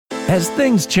As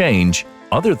things change,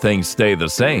 other things stay the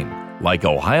same, like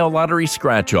Ohio Lottery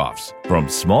scratch-offs, from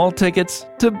small tickets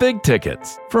to big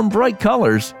tickets, from bright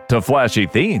colors to flashy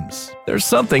themes. There's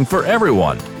something for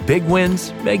everyone. Big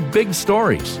wins make big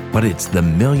stories, but it's the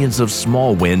millions of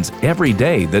small wins every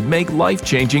day that make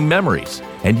life-changing memories.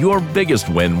 And your biggest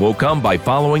win will come by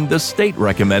following the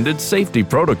state-recommended safety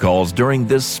protocols during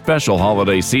this special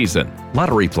holiday season.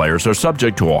 Lottery players are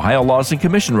subject to Ohio laws and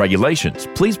commission regulations.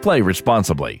 Please play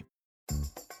responsibly.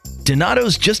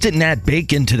 Donato's just didn't add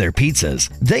bacon to their pizzas.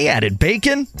 They added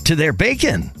bacon to their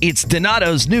bacon. It's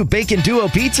Donato's new Bacon Duo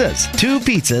pizzas. 2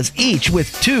 pizzas, each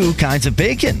with 2 kinds of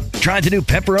bacon. Try the new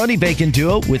Pepperoni Bacon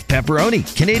Duo with pepperoni,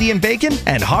 Canadian bacon,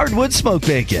 and hardwood smoked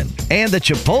bacon. And the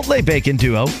Chipotle Bacon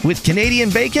Duo with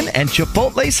Canadian bacon and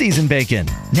Chipotle seasoned bacon.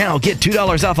 Now get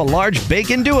 $2 off a large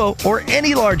Bacon Duo or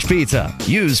any large pizza.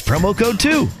 Use promo code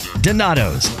 2.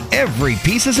 Donato's. Every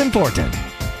piece is important.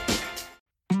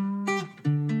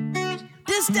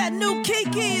 This that new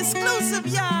Kiki exclusive,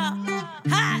 y'all.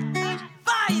 Hot,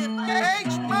 fire,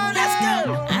 let's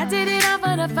go. I did it all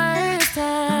for the first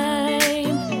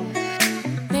time.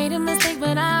 Made a mistake,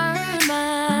 but I earned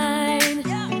mine.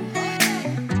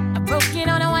 I broke it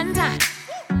on a one time.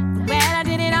 Glad I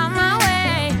did it on my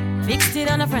way. Fixed it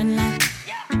on the front line.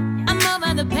 I'm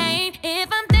over the pain if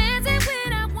I'm dancing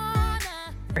when I wanna.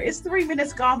 It's 3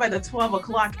 minutes gone by the 12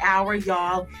 o'clock hour,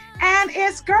 y'all. And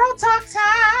it's girl talk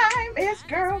time. It's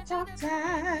girl talk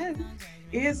time.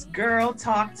 It's girl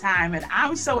talk time. And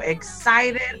I'm so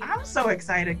excited.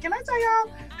 Can I tell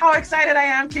y'all how excited I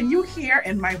am? Can you hear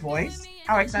in my voice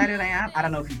how excited I am? I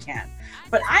don't know if you can.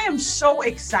 But I am so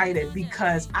excited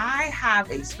because I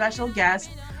have a special guest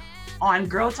on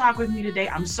Girl Talk with me today.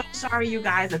 I'm so sorry, you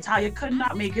guys. Italia could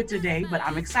not make it today, but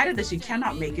I'm excited that she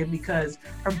cannot make it because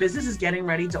her business is getting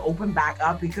ready to open back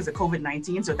up because of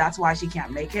COVID-19. So that's why she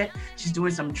can't make it. She's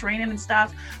doing some training and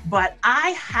stuff. But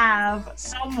I have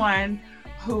someone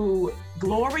who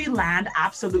Gloryland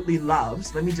absolutely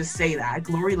loves. Let me just say that.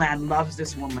 Gloryland loves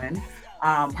this woman.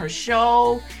 Her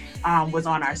show was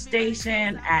on our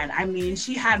station, and I mean,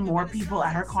 she had more people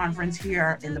at her conference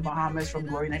here in the Bahamas from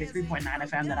Glory 93.9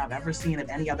 FM than I've ever seen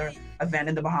at any other event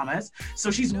in the Bahamas.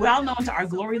 So she's well known to our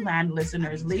Gloryland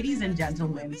listeners, ladies and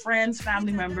gentlemen, friends,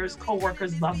 family members,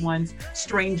 co-workers, loved ones,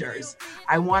 strangers.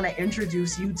 I want to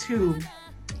introduce you to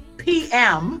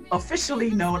PM, officially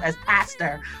known as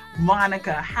Pastor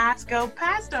Monica Haskell.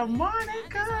 Pastor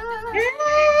Monica.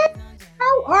 Hey,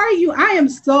 how are you? I am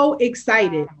so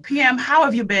excited. PM, how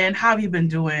have you been? How have you been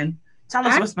doing? Tell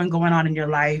us what's been going on in your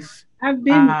life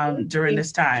during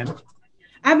this time.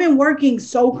 I've been working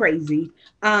so crazy.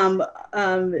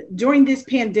 During this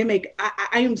pandemic,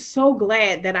 I am so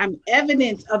glad that I'm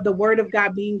evidence of the word of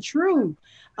God being true.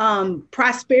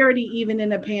 Prosperity even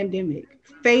in a pandemic,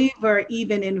 favor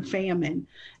even in famine.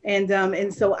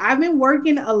 And so I've been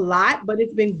working a lot, but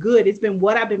it's been good. It's been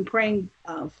what I've been praying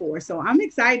for. So I'm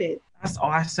excited. That's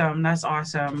awesome. That's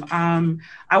awesome.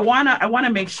 I wanna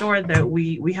make sure that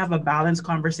we have a balanced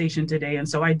conversation today. And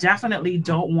so I definitely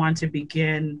don't want to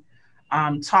begin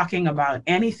talking about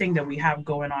anything that we have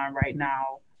going on right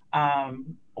now,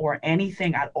 or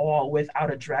anything at all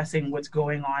without addressing what's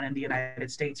going on in the United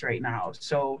States right now.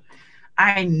 So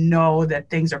I know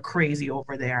that things are crazy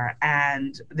over there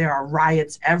and there are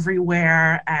riots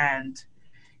everywhere and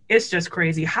it's just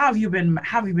crazy. How have you been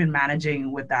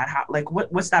managing with that?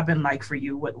 What's that been like for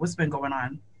you? What's been going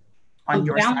on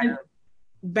your side?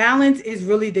 Balance is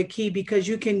really the key because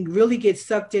you can really get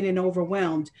sucked in and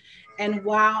overwhelmed. And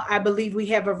while I believe we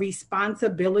have a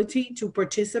responsibility to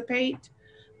participate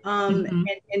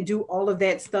and do all of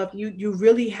that stuff, you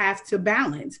really have to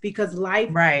balance because life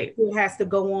still has to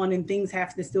go on and things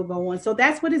have to still go on. So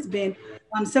that's what it's been.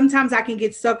 Sometimes I can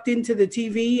get sucked into the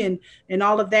TV and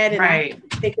all of that, and I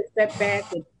take a step back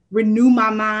and renew my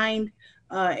mind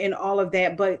and all of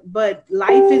that. But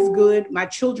life is good. My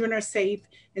children are safe,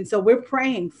 and so we're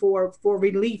praying for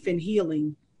relief and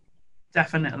healing.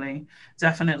 Definitely.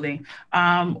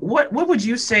 What would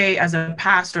you say as a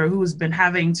pastor who's been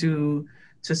having to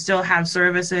still have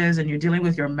services and you're dealing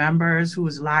with your members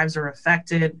whose lives are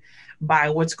affected by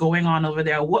what's going on over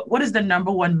there? What is the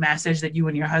number one message that you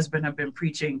and your husband have been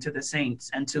preaching to the saints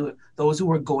and to those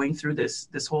who are going through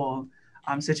this whole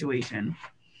situation?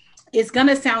 It's going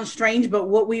to sound strange, but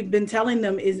what we've been telling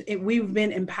them is we've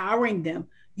been empowering them.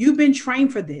 You've been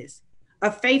trained for this.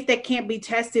 A faith that can't be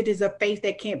tested is a faith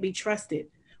that can't be trusted.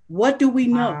 What do we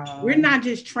know? Wow. We're not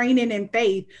just training in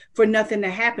faith for nothing to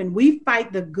happen. We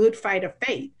fight the good fight of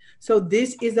faith. So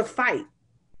this is a fight.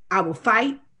 I will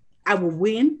fight. I will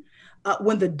win.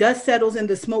 When the dust settles and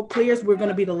the smoke clears, we're going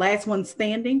to be the last one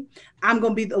standing. I'm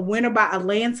going to be the winner by a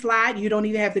landslide. You don't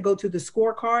even have to go to the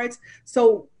scorecards.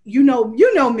 So you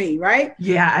know me, right?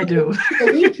 Yeah, I do.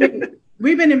 So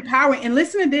we've been empowering. And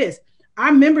listen to this: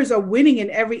 our members are winning in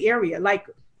every area. Like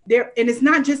and it's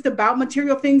not just about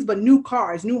material things, but new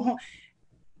cars, new home.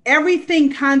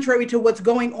 Everything contrary to what's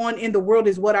going on in the world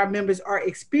is what our members are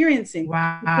experiencing.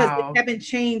 Wow. Because they haven't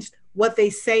changed what they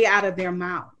say out of their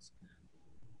mouths.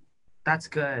 That's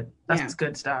good. That's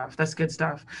good stuff. That's good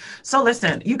stuff. So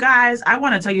listen, you guys, I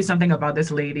want to tell you something about this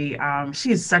lady.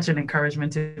 She is such an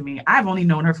encouragement to me. I've only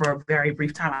known her for a very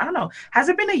brief time. I don't know. Has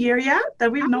it been a year yet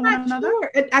that we've known one another?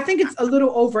 Sure. I think it's a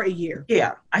little over a year.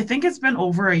 Yeah, I think it's been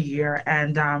over a year.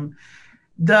 And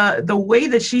the way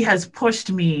that she has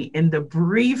pushed me in the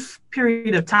brief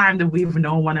period of time that we've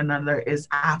known one another is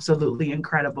absolutely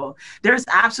incredible. There's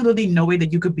absolutely no way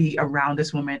that you could be around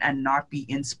this woman and not be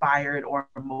inspired or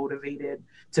motivated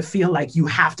to feel like you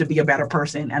have to be a better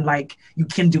person and like you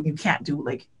can't do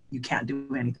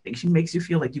anything. She makes you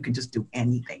feel like you can just do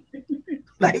anything.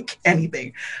 Like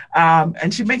anything.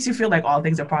 And she makes you feel like all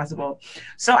things are possible.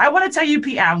 So I want to tell you,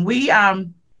 PM,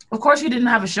 of course, we didn't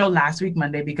have a show last week,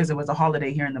 Monday, because it was a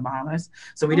holiday here in the Bahamas.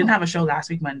 So we didn't have a show last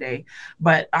week, Monday.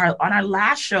 But on our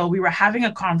last show, we were having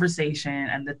a conversation.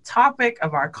 And the topic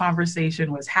of our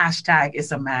conversation was hashtag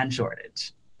it's a man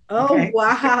shortage. Okay? Oh,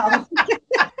 wow.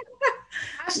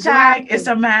 Hashtag it's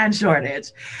a man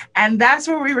shortage. And that's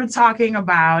what we were talking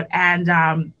about.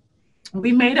 And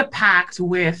we made a pact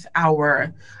with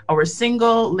our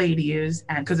single ladies,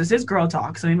 and because this is Girl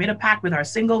Talk, so we made a pact with our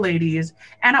single ladies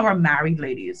and our married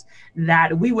ladies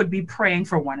that we would be praying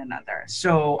for one another.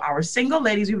 So our single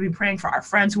ladies, we would be praying for our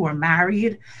friends who are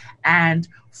married, and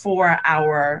for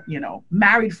our,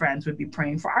 married friends, would be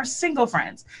praying for our single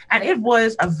friends. And it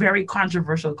was a very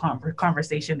controversial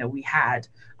conversation that we had.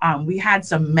 We had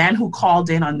some men who called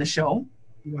in on the show.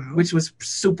 Wow. Which was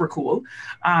super cool,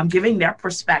 giving their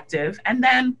perspective. And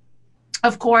then,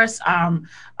 of course,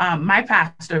 my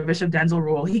pastor, Bishop Denzel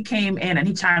Rule, he came in and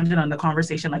he chimed in on the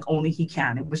conversation like only he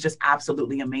can. It was just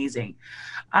absolutely amazing.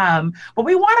 But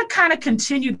we want to kind of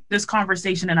continue this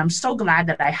conversation. And I'm so glad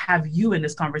that I have you in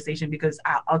this conversation, because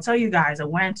I'll tell you guys,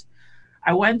 we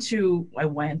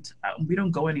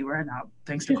don't go anywhere now,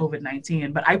 thanks to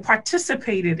COVID-19, but I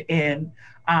participated in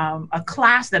a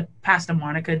class that Pastor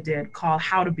Monica did called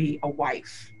How to Be a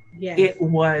Wife. Yes. It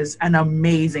was an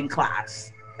amazing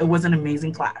class.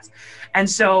 And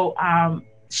so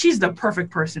she's the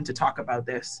perfect person to talk about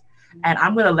this. And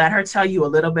I'm going to let her tell you a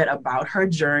little bit about her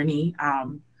journey,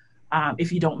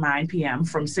 if you don't mind, PM,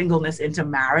 from singleness into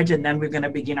marriage. And then we're going to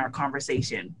begin our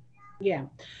conversation. Yeah.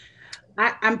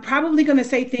 I'm probably going to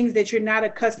say things that you're not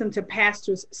accustomed to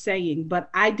pastors saying, but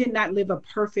I did not live a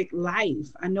perfect life.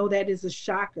 I know that is a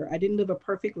shocker. I didn't live a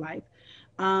perfect life.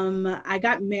 I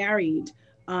got married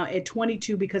at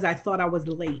 22 because I thought I was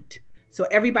late. So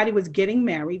everybody was getting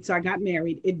married. So I got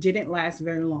married. It didn't last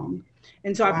very long.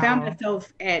 And so I found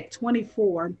myself at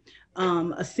 24,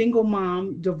 a single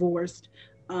mom, divorced,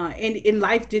 and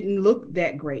life didn't look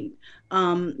that great.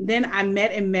 Then I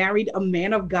met and married a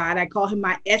man of God. I call him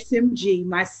my SMG,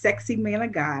 my sexy man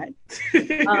of God.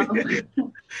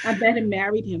 I met and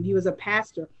married him. He was a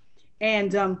pastor.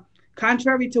 And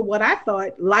contrary to what I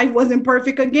thought, life wasn't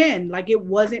perfect again. Like it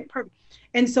wasn't perfect.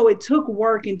 And so it took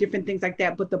work and different things like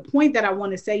that. But the point that I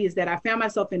want to say is that I found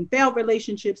myself in failed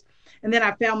relationships. And then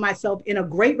I found myself in a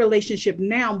great relationship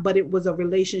now, but it was a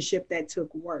relationship that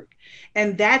took work.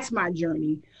 And that's my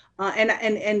journey.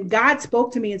 And God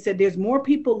spoke to me and said, there's more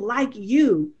people like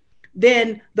you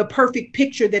than the perfect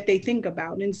picture that they think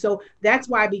about. And so that's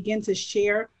why I began to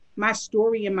share my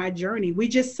story and my journey. We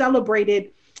just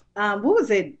celebrated,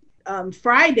 Friday,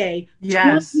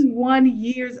 yes. 21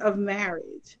 years of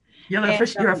marriage.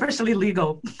 You're officially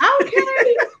legal.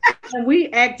 Okay. And we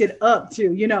acted up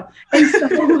too, And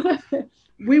so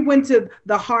we went to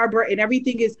the harbor and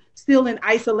everything is still in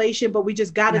isolation, but we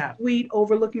just got a suite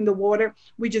overlooking the water.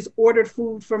 We just ordered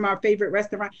food from our favorite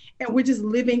restaurant and we're just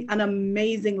living an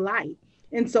amazing life.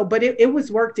 And so, but it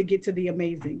was work to get to the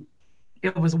amazing.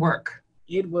 It was work.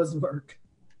 It was work.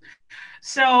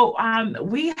 So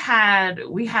we had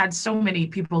so many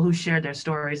people who shared their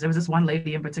stories. There was this one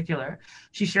lady in particular.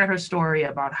 She shared her story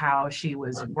about how she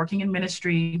was working in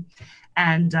ministry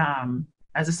and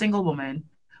as a single woman,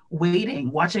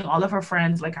 watching all of her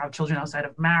friends like have children outside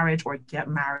of marriage or get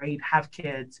married, have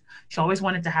kids. She always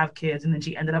wanted to have kids. And then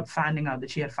she ended up finding out that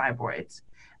she had fibroids.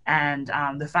 And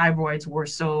the fibroids were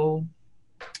so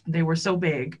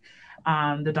big.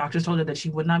 The doctors told her that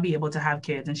she would not be able to have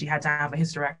kids and she had to have a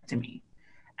hysterectomy.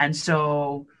 And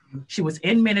so She was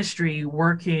in ministry,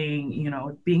 working, you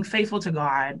know, being faithful to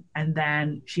God. And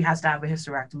then she has to have a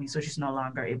hysterectomy. So she's no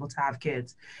longer able to have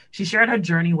kids. She shared her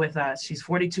journey with us. She's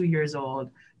 42 years old,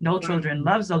 no children,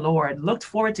 loves the Lord, looked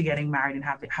forward to getting married and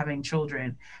having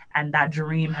children. And that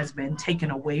dream has been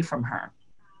taken away from her.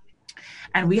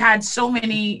 And we had so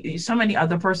many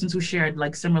other persons who shared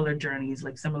like similar journeys,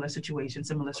 like similar situations,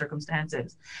 similar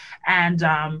circumstances. And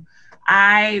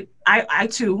I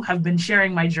too have been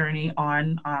sharing my journey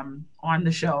on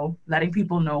the show, letting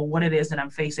people know what it is that I'm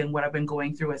facing, what I've been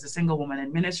going through as a single woman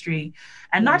in ministry,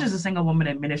 and not just a single woman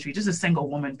in ministry, just a single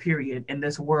woman period in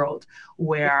this world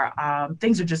where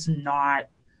things are just not,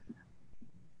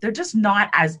 they're just not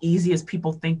as easy as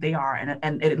people think they are.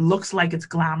 And it looks like it's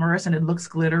glamorous and it looks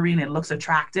glittery and it looks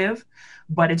attractive,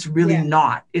 but it's really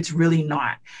not. It's really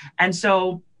not. And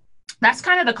so that's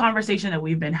kind of the conversation that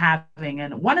we've been having.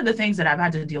 And one of the things that I've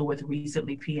had to deal with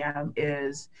recently, PM,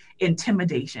 is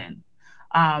intimidation.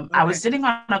 I was sitting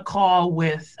on a call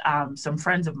with some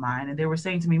friends of mine, and they were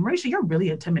saying to me, Mericha, you're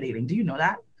really intimidating. Do you know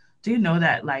that? Do you know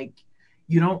that, like,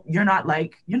 you're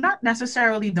not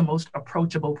necessarily the most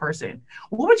approachable person?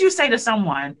 What would you say to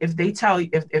someone if they tell you,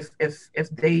 if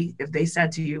they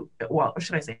said to you, well, what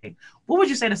should I say? What would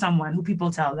you say to someone who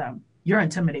people tell them, you're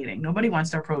intimidating, nobody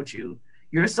wants to approach you,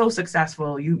 you're so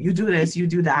successful, you do this, you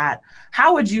do that?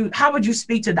 How would you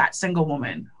speak to that single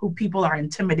woman who people are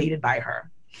intimidated by her?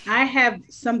 I have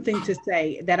something to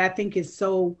say that I think it's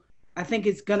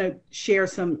going to share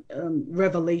some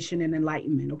revelation and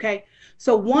enlightenment. Okay.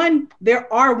 So one,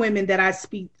 there are women that I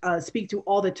speak to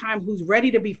all the time who's ready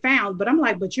to be found, but I'm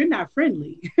like, but you're not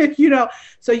friendly, you know?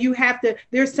 So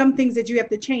there's some things that you have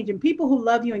to change, and people who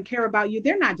love you and care about you,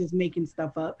 they're not just making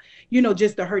stuff up, you know,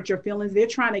 just to hurt your feelings. They're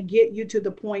trying to get you to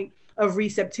the point of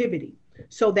receptivity.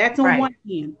 So that's on one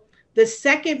hand. The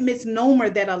second misnomer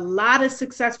that a lot of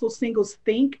successful singles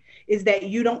think is that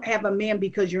you don't have a man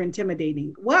because you're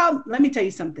intimidating. Well, let me tell you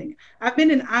something. I've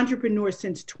been an entrepreneur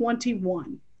since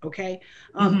 21. Okay.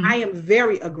 I am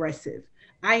very aggressive.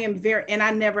 And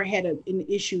I never had an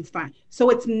issue fine. So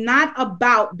it's not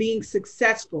about being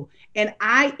successful. And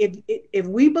if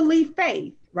we believe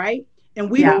faith, right?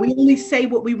 And we only say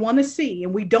what we want to see,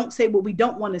 and we don't say what we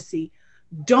don't want to see.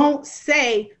 Don't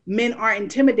say men are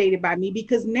intimidated by me,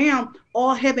 because now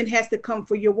all heaven has to come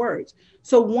for your words.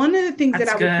 So one of the things that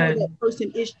I would tell that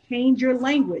person is change your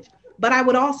language, but I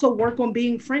would also work on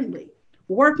being friendly,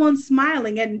 work on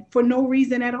smiling, and for no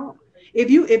reason at all. If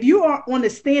you are on a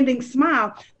standing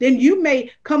smile, then you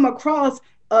may come across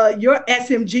your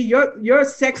SMG, your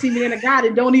sexy man of God,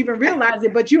 and don't even realize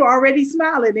it, but you're already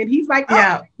smiling. And he's like,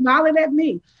 smiling at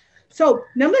me. So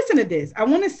now listen to this. I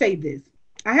want to say this.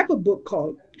 I have a book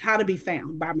called How to Be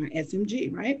Found by my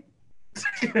SMG, right?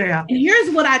 And here's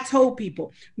what I told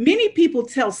people. Many people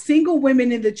tell single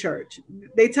women in the church,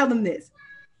 they tell them this: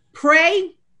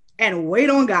 pray and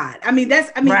wait on God.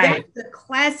 That's the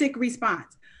classic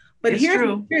response. But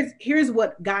here's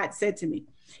what God said to me.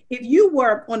 If you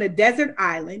were on a desert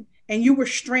island and you were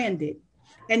stranded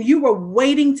and you were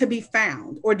waiting to be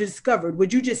found or discovered,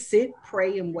 would you just sit,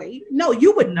 pray, and wait? No,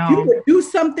 you would do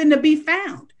something to be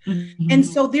found. Mm-hmm. And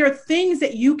so there are things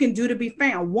that you can do to be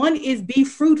found. One is be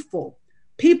fruitful.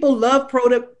 People love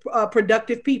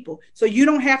productive people. So you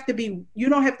don't have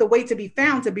to wait to be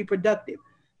found to be productive.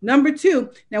 Number two,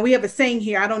 now we have a saying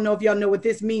here. I don't know if y'all know what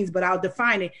this means, but I'll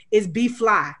define it, is be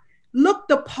fly. Look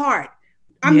the part.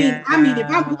 I mean, if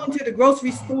I'm going to the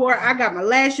grocery store, I got my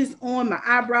lashes on, my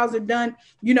eyebrows are done,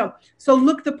 so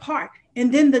look the part.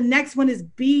 And then the next one is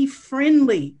be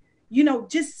friendly,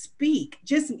 just speak.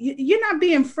 You're not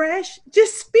being fresh,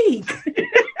 just speak.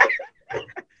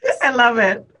 I love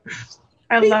it.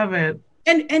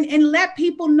 And let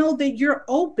people know that you're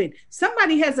open.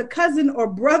 Somebody has a cousin or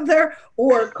brother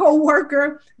or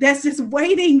coworker that's just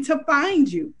waiting to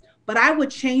find you. But I would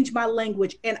change my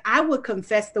language and I would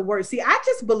confess the word. See, I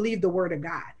just believe the word of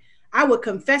God. I would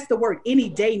confess the word any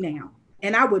day now,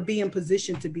 and I would be in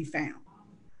position to be found.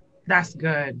 That's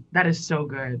good. That is so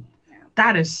good.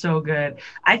 That is so good.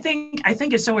 I think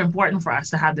it's so important for us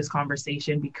to have this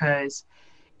conversation, because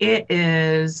it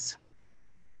is,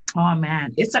 oh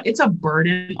man, it's a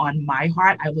burden on my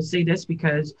heart. I will say this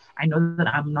because I know that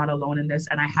I'm not alone in this,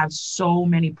 and I have so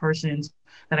many persons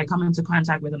that I come into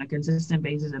contact with on a consistent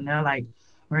basis, and they're like,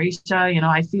 Mericha,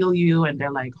 I feel you, and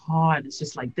they're like, oh, and it's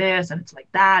just like this, and it's like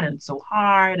that, and it's so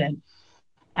hard, and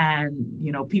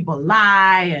people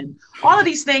lie, and all of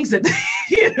these things that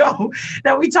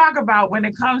that we talk about when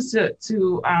it comes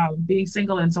to being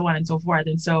single and so on and so forth.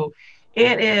 And so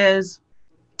it is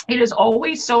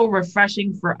always so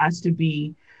refreshing for us to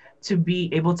be to be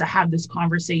able to have this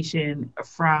conversation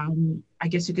from, I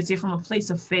guess you could say, from a place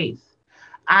of faith.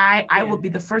 I will be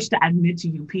the first to admit to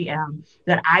you, PM,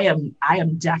 that I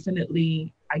am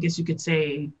definitely, I guess you could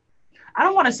say, I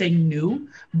don't want to say new,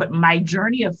 but my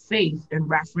journey of faith in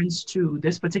reference to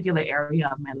this particular area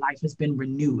of my life has been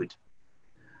renewed.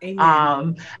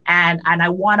 Amen. And I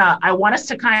want us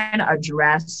to kind of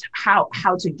address how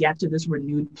to get to this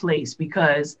renewed place,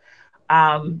 because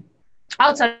I'll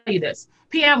tell you this,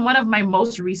 PM, one of my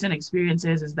most recent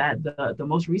experiences is that the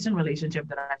most recent relationship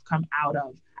that I've come out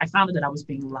of, I found that I was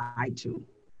being lied to,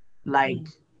 like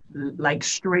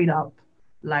straight up,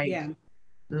 lied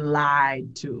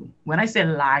to. When I say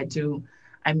lied to,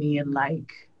 I mean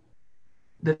like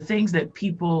the things that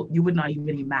people, you would not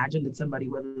even imagine that somebody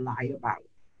would lie about,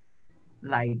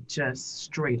 like just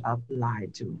straight up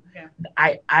lied to. Yeah.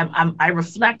 I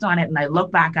reflect on it and I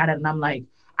look back at it and I'm like,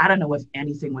 I don't know if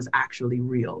anything was actually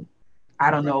real.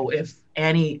 I don't know if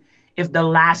the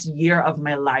last year of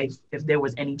my life, if there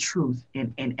was any truth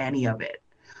in any of it.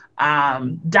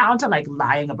 Down to like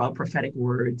lying about prophetic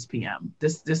words, PM.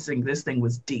 This thing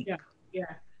was deep.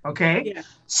 Yeah. Okay. Yeah.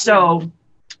 So,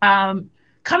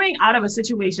 coming out of a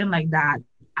situation like that,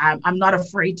 I'm not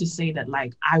afraid to say that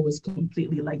like I was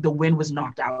completely like the wind was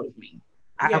knocked out of me.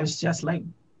 I was just like,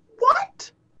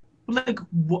 what? Like,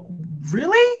 what?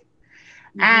 Really?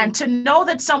 Mm-hmm. And to know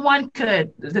that someone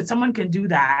can do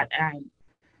that,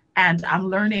 and I'm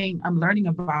learning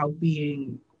about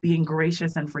being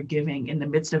gracious and forgiving in the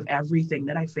midst of everything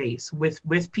that I face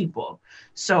with people.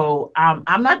 So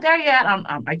I'm not there yet.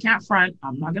 I can't front.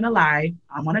 I'm not gonna lie.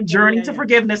 I'm on a journey to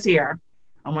forgiveness here.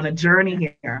 I'm on a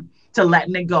journey here to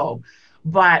letting it go.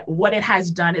 But what it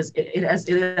has done is it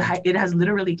has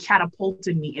literally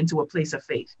catapulted me into a place of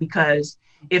faith, because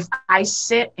if I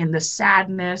sit in the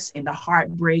sadness, in the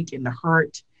heartbreak, in the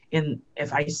hurt,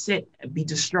 if I sit and be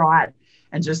distraught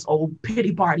and just, oh,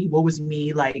 pity party, woe is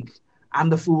me, like I'm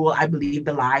the fool, I believe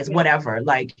the lies, whatever,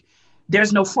 like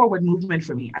there's no forward movement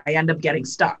for me. I end up getting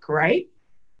stuck, right?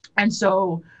 And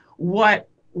so what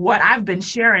I've been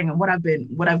sharing and what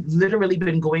I've literally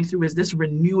been going through is this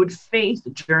renewed faith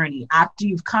journey after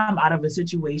you've come out of a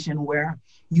situation where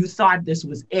you thought this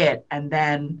was it, and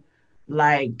then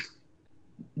like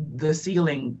the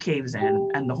ceiling caves in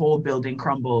and the whole building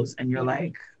crumbles and you're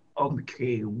like,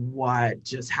 okay, what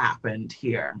just happened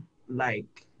here? Like,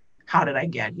 how did I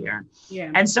get here?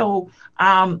 Yeah. And so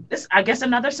this, I guess,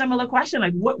 another similar question,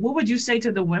 like what would you say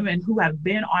to the women who have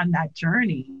been on that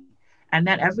journey and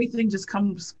then everything just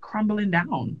comes crumbling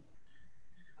down?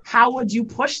 How would you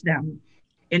push them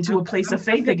into a place of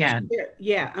faith again?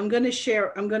 I'm going to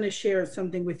share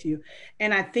something with you.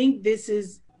 And I think this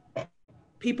is,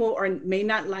 people may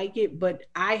not like it, but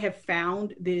I have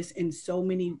found this in so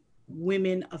many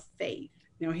women of faith.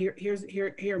 Now,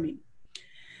 hear me.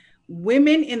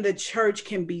 Women in the church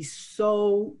can be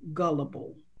so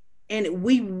gullible, and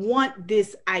we want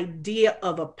this idea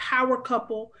of a power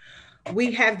couple.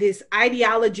 We have this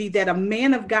ideology that a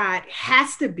man of God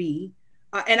has to be,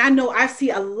 and I know I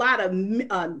see a lot of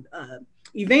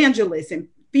evangelists and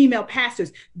female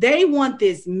pastors. They want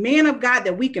this man of God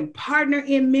that we can partner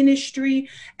in ministry,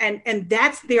 and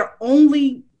that's their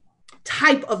only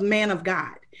type of man of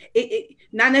God. It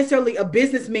not necessarily a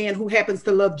businessman who happens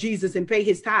to love Jesus and pay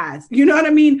his tithes, you know what I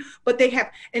mean? But they have,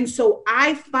 and so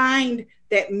I find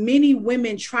that many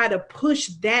women try to push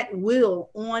that will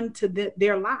onto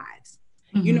their lives.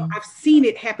 Mm-hmm. You know, I've seen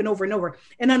it happen over and over.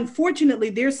 And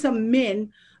unfortunately, there's some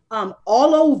men all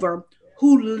over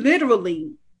who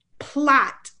literally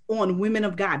plot on women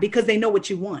of God because they know what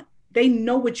you want. They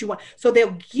know what you want. So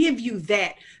they'll give you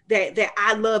that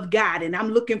I love God and I'm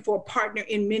looking for a partner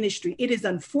in ministry. It is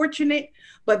unfortunate,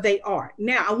 but they are.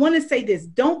 Now, I want to say this.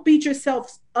 Don't beat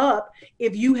yourselves up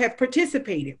if you have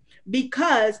participated,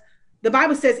 because the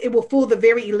Bible says it will fool the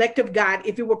very elect of God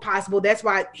if it were possible. That's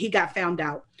why he got found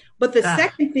out. But the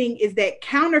second thing is that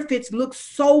counterfeits look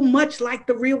so much like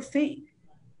the real thing.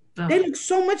 They look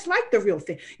so much like the real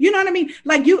thing. You know what I mean?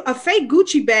 Like a fake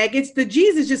Gucci bag, it's the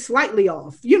Jesus just slightly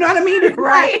off. You know what I mean?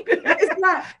 Right. It's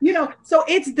not, you know, so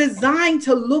it's designed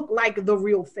to look like the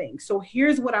real thing. So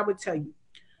here's what I would tell you.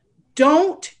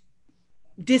 Don't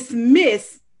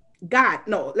dismiss God.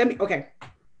 No, okay.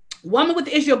 Woman with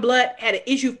the issue of blood had an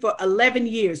issue for 11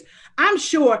 years. I'm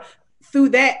sure through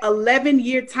that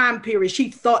 11-year time period, she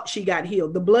thought she got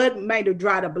healed. The blood might have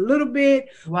dried up a little bit.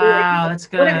 Wow, that's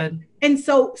good. Whatever. And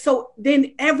so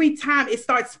then every time it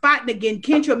starts spotting again,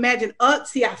 can't you imagine?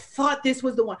 See, I thought this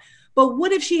was the one. But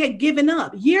what if she had given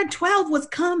up? Year 12 was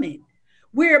coming,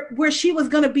 where she was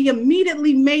going to be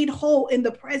immediately made whole in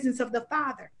the presence of the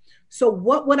Father. So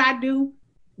what would I do?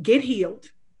 Get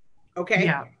healed.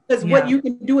 Okay. Because what you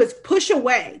can do is push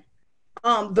away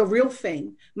the real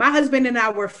thing. My husband and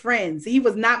I were friends. He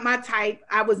was not my type.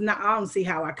 I was not. I don't see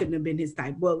how I couldn't have been his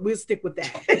type. Well, we'll stick with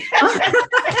that.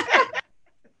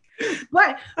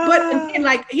 but again,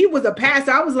 like, he was a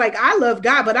pastor. I was like, I love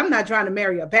God, but I'm not trying to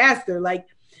marry a pastor. Like,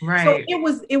 so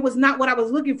it was not what I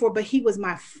was looking for, but he was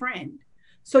my friend.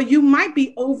 So you might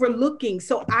be overlooking.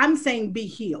 So I'm saying be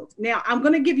healed. Now I'm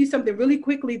going to give you something really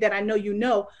quickly that I know you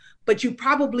know, but you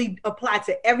probably apply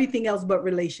to everything else but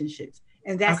relationships.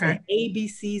 And that's the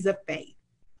ABCs of faith.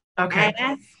 Okay.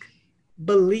 Ask,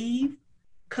 believe,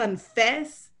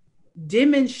 confess,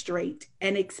 demonstrate,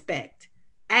 and expect.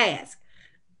 Ask.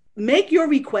 Make your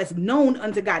request known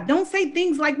unto God. Don't say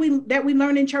things like we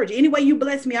learn in church. Any way you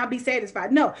bless me, I'll be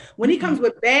satisfied. No. When he comes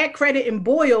with bad credit and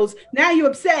boils, now you're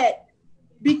upset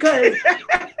because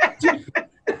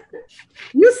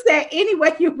you said any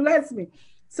way you bless me.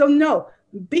 So no,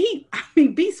 be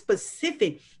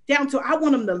specific down to, I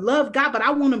want them to love God, but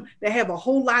I want them to have a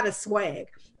whole lot of swag.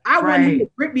 I want him to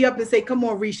grip me up and say, come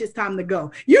on, Reach, it's time to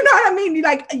go. You know what I mean?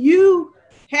 Like, you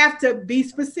have to be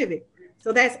specific.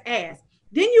 So that's ask.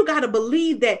 Then you got to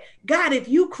believe that, God, if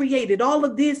you created all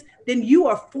of this, then you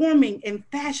are forming and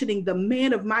fashioning the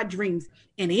man of my dreams.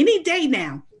 And any day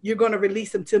now, you're going to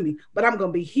release him to me, but I'm going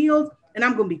to be healed and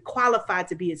I'm going to be qualified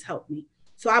to be his helpmeet.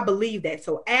 So I believe that.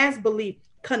 So ask, believe,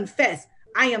 confess.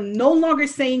 I am no longer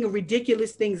saying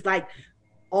ridiculous things like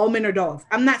all men are dogs.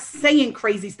 I'm not saying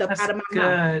crazy stuff out of my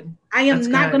mouth. I am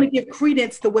not going to give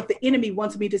credence to what the enemy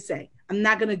wants me to say. I'm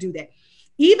not going to do that.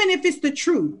 Even if it's the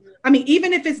truth. I mean,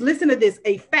 even if it's, listen to this,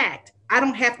 a fact, I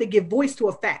don't have to give voice to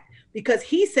a fact, because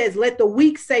he says, let the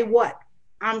weak say what?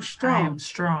 I'm strong. I am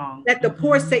strong. Let the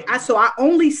poor say, so I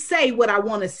only say what I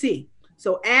want to see.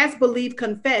 So ask, believe,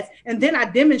 confess, and then I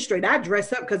demonstrate. I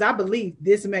dress up because I believe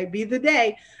this may be the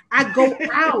day. I go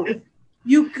out.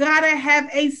 You got to have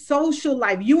a social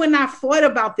life. You and I fought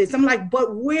about this. I'm like,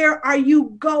 but where are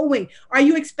you going? Are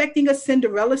you expecting a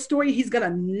Cinderella story? He's going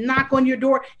to knock on your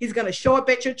door. He's going to show up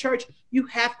at your church. You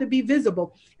have to be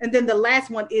visible. And then the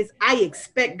last one is, I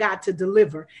expect God to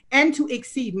deliver and to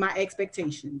exceed my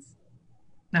expectations.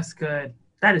 That's good.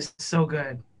 That is so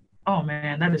good. Oh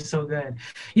man, that is so good.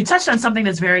 You touched on something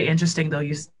that's very interesting though.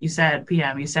 You said,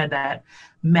 PM, you said that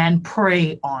men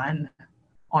prey on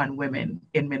women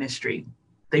in ministry.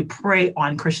 They prey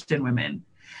on Christian women.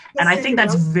 And I think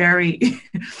that's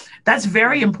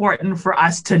very important for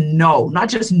us to know, not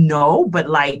just know, but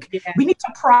we need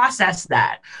to process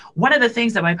that. One of the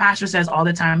things that my pastor says all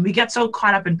the time, we get so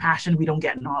caught up in passion, we don't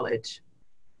get knowledge.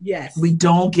 Yes. We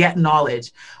don't get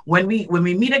knowledge. When we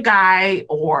meet a guy,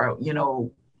 or,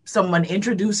 someone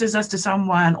introduces us to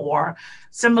someone, or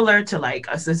similar to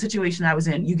the situation I was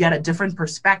in, you get a different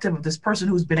perspective of this person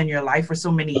who's been in your life for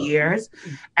so many years,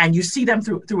 and you see them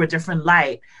through a different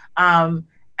light. And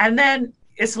then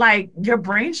it's like your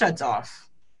brain shuts off.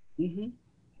 Mm-hmm.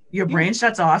 Your brain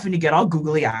shuts off and you get all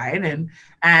googly eyed,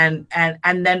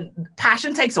 and then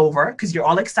passion takes over because you're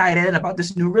all excited about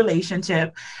this new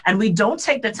relationship. And we don't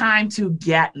take the time to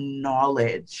get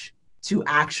knowledge, to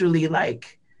actually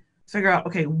figure out,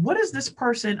 okay, what is this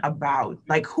person about?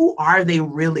 Who are they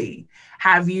really?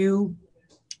 Have you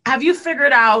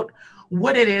figured out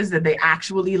what it is that they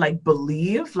actually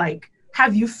believe?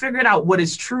 Have you figured out what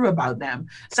is true about them?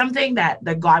 Something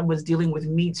that God was dealing with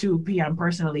me too, PM,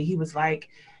 personally. He was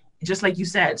just like you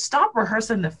said, stop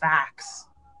rehearsing the facts.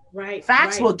 Right.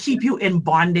 Facts will keep you in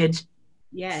bondage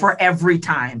for every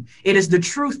time. It is the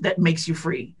truth that makes you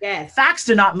free. Yes. Facts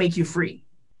do not make you free.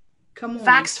 Come on.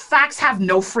 Facts have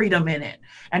no freedom in it.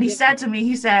 And he said to me,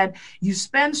 you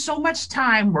spend so much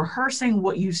time rehearsing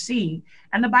what you see.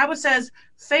 And the Bible says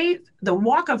faith, the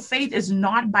walk of faith is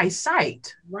not by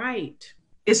sight. Right.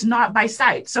 It's not by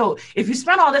sight. So if you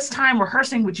spend all this time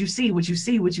rehearsing what you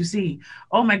see,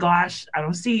 oh my gosh, I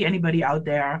don't see anybody out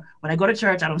there. When I go to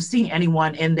church, I don't see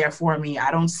anyone in there for me.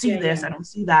 I don't see this. I don't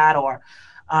see that. Or,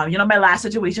 my last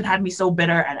situation had me so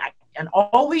bitter. And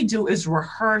all we do is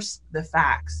rehearse the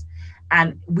facts.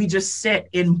 And we just sit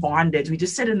in bondage. We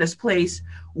just sit in this place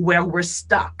where we're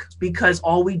stuck because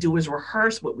all we do is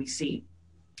rehearse what we see.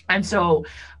 And so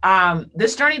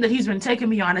this journey that he's been taking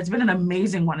me on, it's been an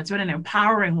amazing one. It's been an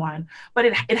empowering one, but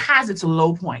it has its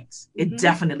low points. It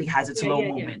definitely has its low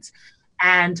moments.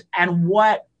 And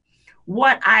what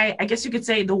what I guess you could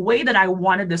say the way that I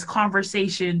wanted this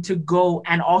conversation to go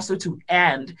and also to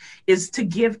end is to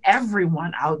give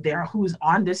everyone out there who's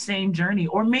on the same journey,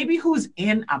 or maybe who's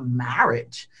in a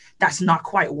marriage that's not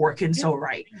quite working so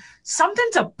right, something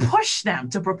to push them,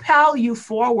 to propel you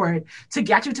forward, to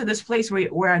get you to this place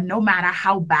where no matter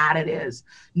how bad it is,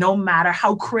 no matter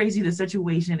how crazy the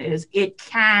situation is, it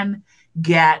can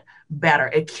get better.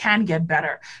 It can get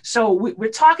better. So we're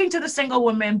talking to the single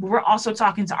women, but we're also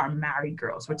talking to our married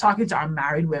girls. We're talking to our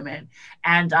married women.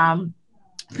 And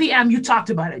PM, you talked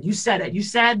about it. You said it. You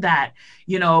said that,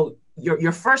 you know,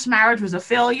 your first marriage was a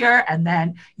failure, and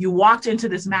then you walked into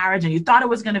this marriage and you thought it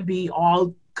was going to be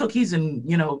all cookies and,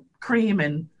 you know, cream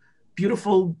and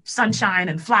beautiful sunshine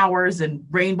and flowers and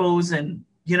rainbows and,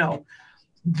 you know,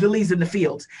 lilies in the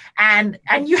fields. And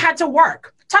you had to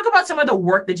work. Talk about some of the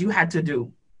work that you had to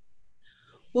do.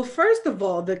 Well, first of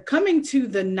all, coming to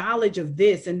the knowledge of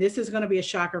this, and this is going to be a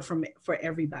shocker for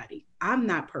everybody. I'm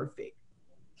not perfect.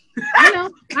 I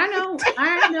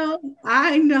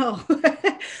know.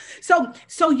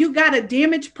 So you got a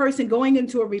damaged person going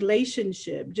into a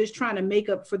relationship, just trying to make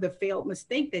up for the failed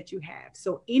mistake that you have.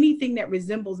 So anything that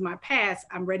resembles my past,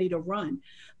 I'm ready to run.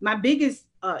 My biggest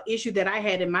issue that I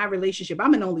had in my relationship,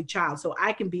 I'm an only child, so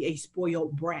I can be a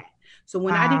spoiled brat. So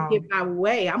when I didn't get my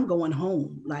way, I'm going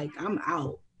home. Like, I'm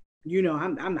out. You know,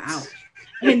 I'm out.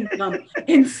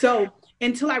 And so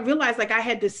until I realized, like, I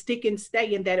had to stick and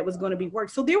stay and that it was going to be work.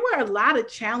 So there were a lot of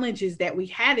challenges that we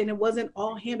had, and it wasn't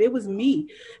all him. It was me.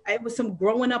 It was some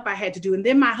growing up I had to do. And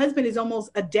then my husband is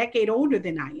almost a decade older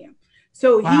than I am.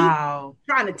 So he's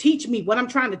trying to teach me what I'm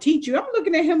trying to teach you. I'm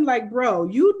looking at him like, bro,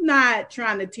 you not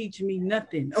trying to teach me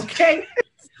nothing. Okay.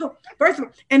 So first of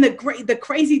all, and the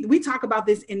crazy, we talk about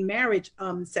this in marriage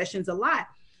sessions a lot.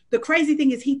 The crazy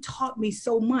thing is he taught me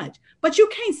so much, but you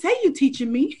can't say you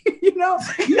teaching me, you know?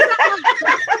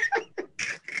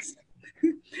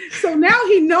 So now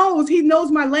he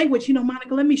knows my language. You know,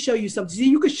 Monica, let me show you something. See,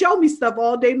 you can show me stuff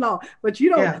all day long, but you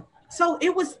don't. Yeah. So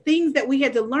it was things that we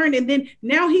had to learn. And then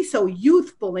now he's so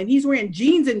youthful and he's wearing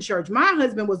jeans in church. My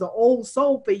husband was an old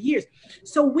soul for years.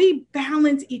 So we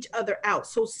balance each other out.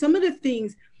 So some of the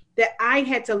things that I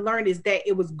had to learn is that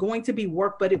it was going to be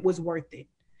work, but it was worth it.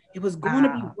 It was going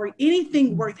to be worth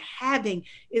anything worth having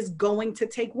is going to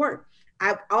take work.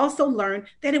 I also learned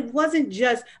that it wasn't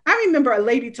just, I remember a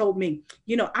lady told me,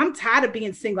 you know, I'm tired of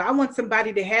being single. I want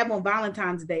somebody to have on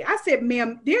Valentine's Day. I said,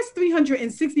 ma'am, there's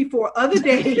 364 other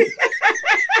days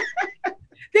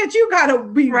that you got to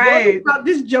be worried about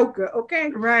this joker.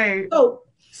 Okay. Right.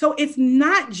 So it's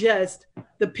not just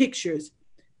the pictures.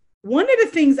 One of the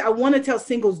things I want to tell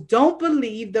singles, don't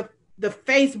believe the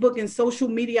Facebook and social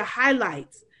media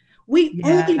highlights. We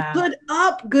only put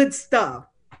up good stuff.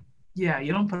 Yeah,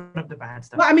 you don't put up the bad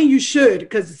stuff. Well, I mean, you should,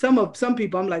 because some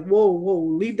people, I'm like, whoa,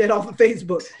 leave that off of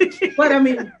Facebook. But I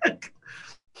mean,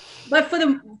 but for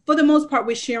the most part,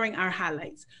 we're sharing our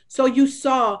highlights. So you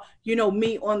saw, you know,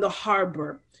 me on the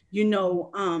harbor, you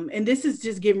know, and this is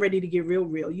just getting ready to get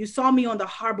real. You saw me on the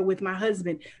harbor with my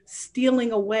husband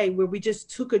stealing away, where we just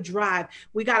took a drive.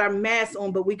 We got our masks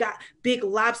on, but we got big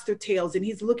lobster tails, and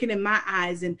he's looking in my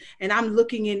eyes and I'm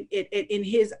looking in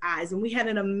his eyes. And we had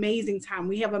an amazing time.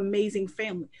 We have an amazing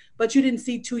family. But you didn't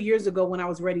see 2 years ago when I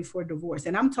was ready for a divorce.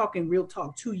 And I'm talking real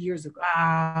talk, 2 years ago.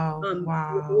 Wow.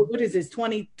 What is this?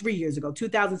 23 years ago,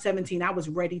 2017, I was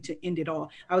ready to end it all.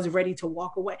 I was ready to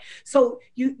walk away. So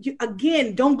you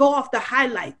again, don't go off the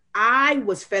highlight. I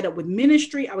was fed up with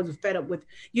ministry. I was fed up with,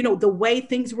 you know, the way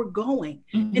things were going.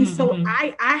 Mm-hmm. And so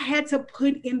I had to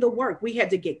put in the work. We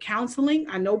had to get counseling.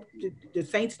 I know the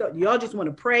saints, y'all just want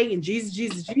to pray and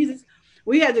Jesus.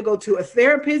 We had to go to a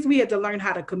therapist. We had to learn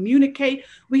how to communicate.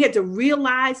 We had to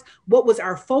realize what was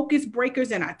our focus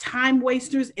breakers and our time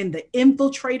wasters and the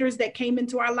infiltrators that came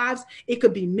into our lives. It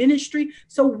could be ministry.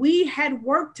 So we had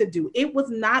work to do. It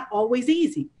was not always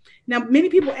easy. Now, many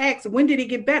people ask, when did it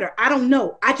get better? I don't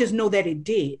know. I just know that it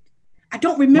did. I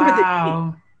don't remember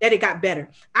that it got better.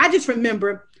 I just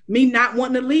remember me not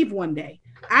wanting to leave one day.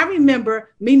 I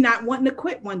remember me not wanting to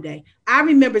quit one day. I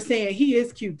remember saying, he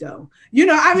is cute though. You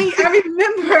know, I mean, I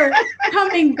remember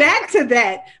coming back to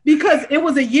that because it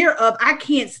was a year of, I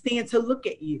can't stand to look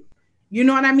at you. You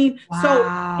know what I mean? Wow.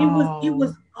 So it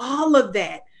was all of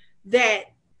that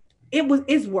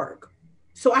it's work.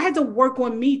 So I had to work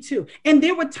on me too. And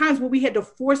there were times where we had to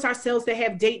force ourselves to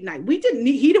have date night. He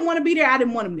didn't want to be there. I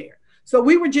didn't want him there. So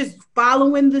we were just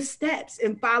following the steps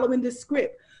and following the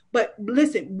script. But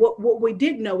listen, what we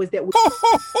didn't know is that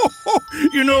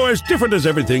You know, as different as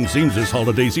everything seems this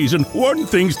holiday season, one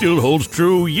thing still holds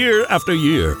true year after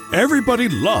year. Everybody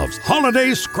loves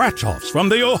holiday scratch-offs from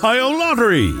the Ohio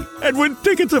Lottery. And with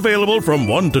tickets available from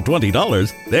 $1 to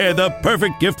 $20, they're the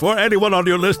perfect gift for anyone on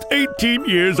your list 18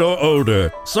 years or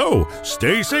older. So,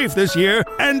 stay safe this year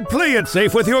and play it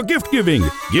safe with your gift giving.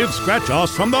 Give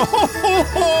scratch-offs from the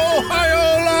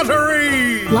Ohio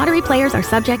Lottery! Lottery players are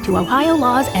subject to Ohio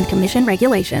laws and commission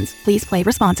regulations. Please play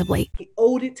responsibly. we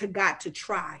owed it to God to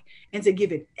try and to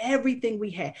give it everything we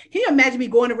had. Can you imagine me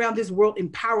going around this world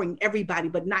empowering everybody,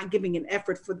 but not giving an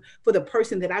effort for the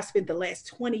person that I spent the last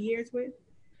 20 years with?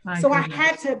 So I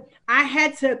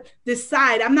had to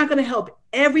decide I'm not going to help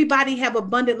everybody have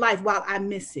abundant life while I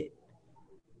miss it.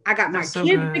 I got my kids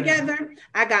together.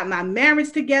 I got my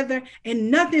marriage together, and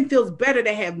nothing feels better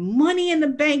to have money in the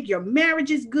bank. Your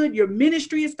marriage is good. Your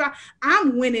ministry is strong.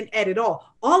 I'm winning at it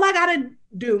all. All I got to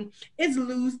do is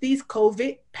lose these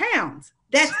COVID pounds.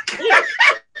 That's it.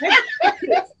 Other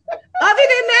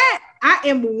than that, I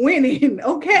am winning.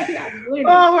 Okay. I'm winning.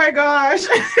 Oh my gosh.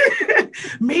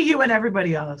 Me, you, and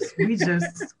everybody else. We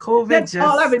just, COVID That's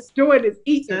all I've been doing is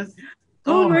eating.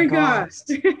 Oh my gosh.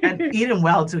 And eating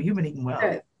well too. You've been eating well.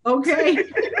 Yes. Okay.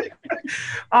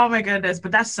 Oh my goodness.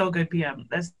 But that's so good, PM.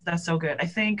 That's so good. I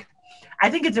think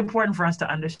it's important for us to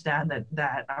understand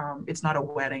that it's not a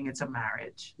wedding, it's a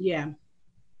marriage. Yeah.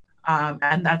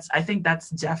 And I think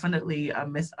that's definitely I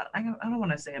don't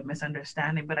want to say a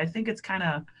misunderstanding, but I think it's kind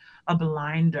of a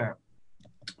blinder.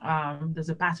 There's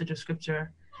a passage of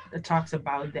scripture that talks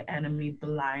about the enemy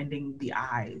blinding the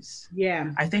eyes.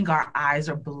 Yeah. I think our eyes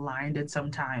are blinded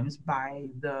sometimes by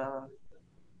the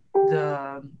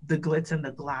glitz and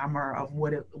the glamour of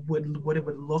what it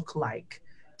would look like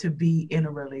to be in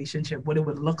a relationship, what it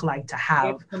would look like to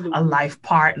have a life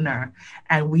partner.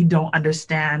 And we don't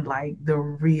understand like the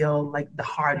real, like the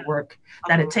hard work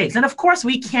that it takes. And of course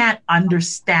we can't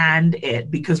understand it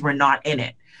because we're not in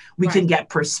it. We can get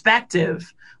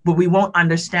perspective, but we won't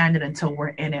understand it until we're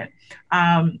in it.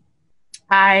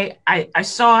 I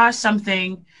saw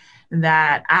something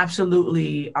that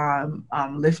absolutely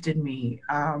lifted me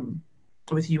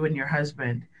with you and your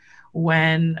husband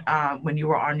when you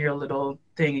were on your little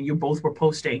thing and you both were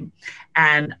posting.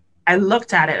 And I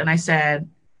looked at it and I said,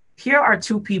 here are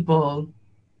two people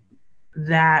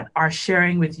that are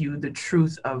sharing with you the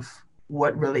truth of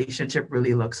what relationship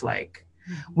really looks like.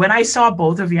 Mm-hmm. When I saw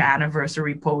both of your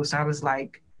anniversary posts, I was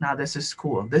like, now this is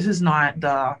cool. This is not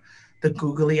the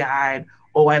googly eyed,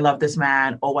 oh, I love this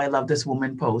man, oh, I love this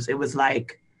woman post. It was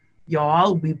like,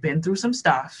 y'all, we've been through some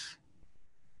stuff.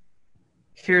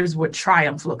 Here's what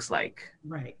triumph looks like.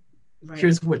 Right.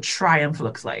 Here's what triumph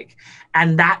looks like.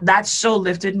 And that so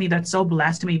lifted me, that so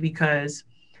blessed me, because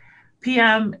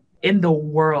PM, in the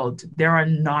world, there are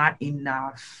not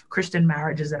enough Christian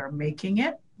marriages that are making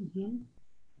it. Mm-hmm.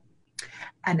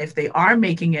 And if they are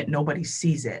making it, nobody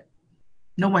sees it.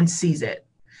 No one sees it.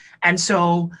 And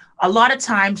so a lot of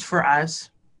times for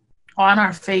us on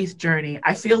our faith journey,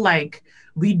 I feel like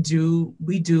we do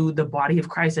the body of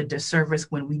Christ a disservice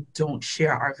when we don't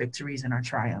share our victories and our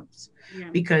triumphs. Yeah.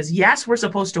 Because yes, we're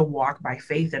supposed to walk by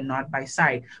faith and not by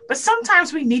sight, but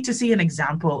sometimes we need to see an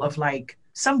example of like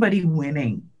somebody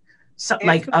winning, so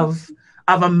like of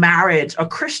a marriage, a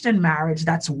Christian marriage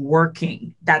that's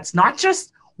working, that's not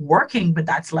just working, but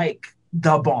that's like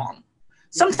the bomb.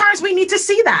 Sometimes we need to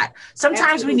see that.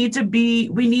 Sometimes we need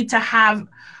to have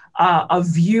a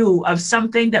view of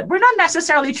something that we're not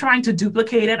necessarily trying to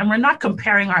duplicate it, and we're not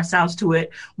comparing ourselves to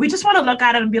it. We just want to look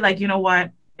at it and be like, you know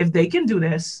what? If they can do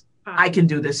this, I can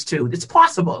do this too. It's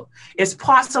possible. It's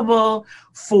possible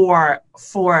for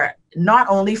not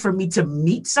only for me to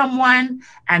meet someone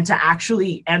and to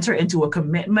actually enter into a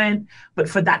commitment, but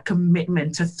for that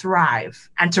commitment to thrive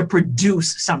and to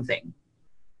produce something.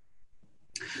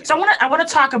 So I want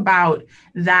to talk about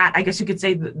that. I guess you could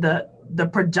say the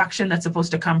production that's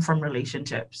supposed to come from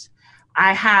relationships.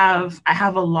 I have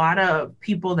a lot of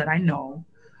people that I know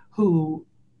who,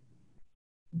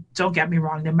 don't get me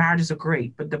wrong, their marriages are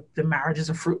great, but the marriages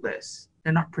are fruitless.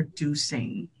 They're not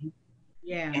producing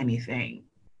anything.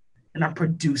 They're not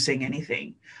producing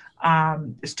anything.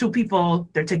 There's two people,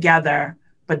 they're together,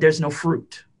 but there's no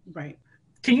fruit. Right.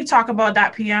 Can you talk about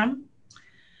that, PM?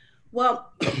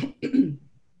 Well,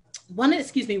 one of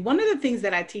the things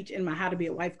that I teach in my How to Be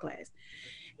a Wife class,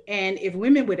 and if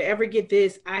women would ever get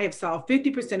this, I have solved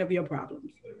 50% of your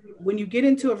problems. When you get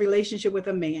into a relationship with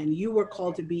a man, you were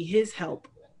called to be his help,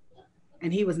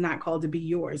 and he was not called to be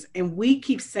yours. And we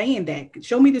keep saying that.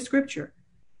 Show me the scripture.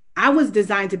 I was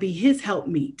designed to be his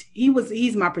helpmeet.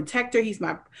 He's my protector. He's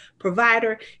my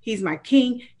provider. He's my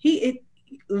king.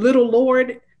 Little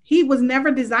Lord. He was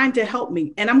never designed to help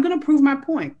me. And I'm going to prove my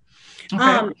point.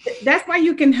 Okay. That's why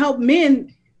you can help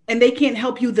men and they can't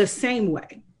help you the same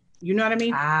way. You know what I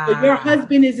mean? So your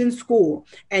husband is in school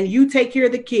and you take care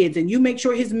of the kids and you make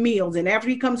sure his meals, and after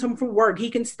he comes home from work, he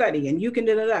can study and you can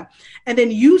da-da-da. And then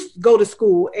you go to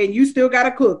school and you still got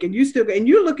to cook and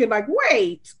you're looking like,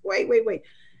 wait.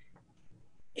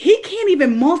 He can't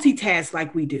even multitask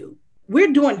like we do.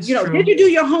 We're doing, did you do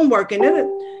your homework? And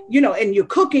and you're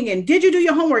cooking, and did you do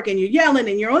your homework? And you're yelling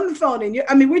and you're on the phone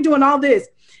and we're doing all this.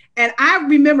 And I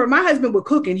remember my husband would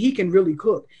cook and he can really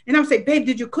cook. And I would say, babe,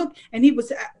 did you cook? And he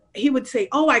would say,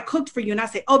 oh, I cooked for you. And I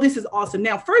say, oh, this is awesome.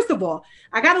 Now, first of all,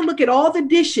 I got to look at all the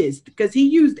dishes because he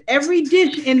used every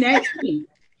dish in that sink.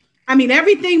 I mean,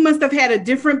 everything must have had a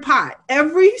different pot,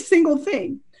 every single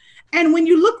thing. And when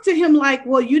you look to him like,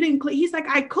 well, you didn't clean, he's like,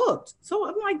 I cooked. So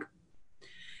I'm like,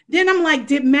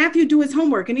 did Matthew do his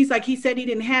homework? And he's like, he said he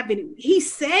didn't have any. He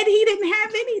said he didn't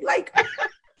have any. Like,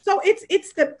 so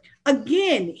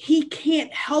again, he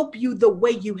can't help you the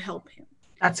way you help him.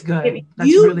 That's good. If That's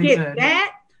you really get good.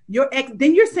 that,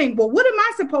 then you're saying, well, what am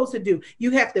I supposed to do?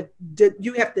 You have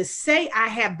to say, I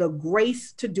have the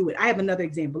grace to do it. I have another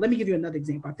example. Let me give you another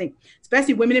example. I think,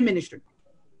 especially women in ministry.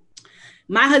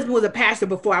 My husband was a pastor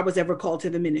before I was ever called to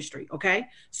the ministry. Okay.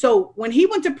 So when he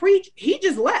went to preach, he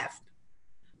just left.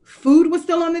 Food was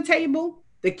still on the table.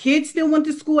 The kids still went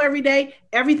to school every day.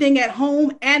 Everything at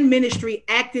home and ministry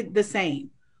acted the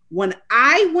same. When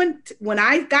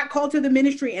I got called to the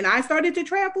ministry and I started to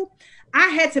travel, I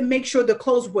had to make sure the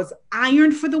clothes was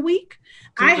ironed for the week.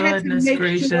 I had to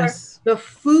make sure the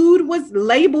food was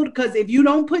labeled, because if you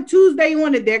don't put Tuesday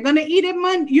on it, they're going to eat it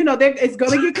Monday. It's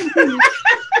going to get confused.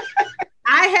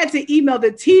 I had to email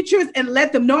the teachers and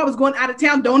let them know I was going out of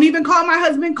town. Don't even call my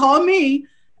husband, call me.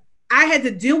 I had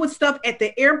to deal with stuff at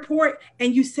the airport.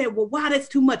 And you said, well, wow, that's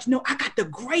too much. No, I got the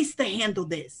grace to handle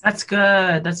this. That's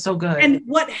good. That's so good. And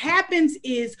what happens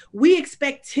is we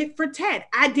expect tit for tat.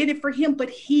 I did it for him, but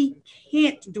he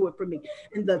can't do it for me.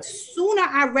 And the sooner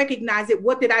I recognize it,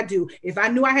 what did I do? If I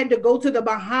knew I had to go to the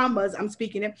Bahamas,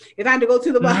 if I had to go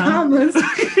to the Bahamas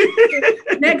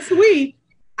next week,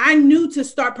 I knew to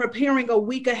start preparing a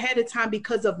week ahead of time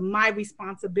because of my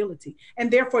responsibility.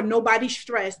 And therefore, nobody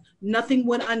stressed, nothing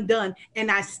went undone, and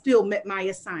I still met my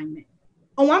assignment.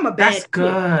 Oh, I'm a bad That's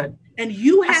good. Kid. And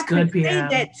you have to good, say PM.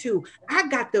 that too. I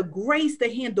got the grace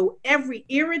to handle every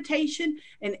irritation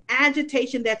and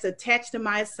agitation that's attached to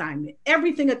my assignment.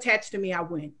 Everything attached to me, I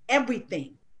win.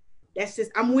 Everything.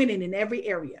 I'm winning in every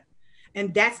area.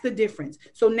 And that's the difference.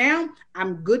 So now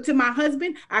I'm good to my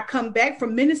husband. I come back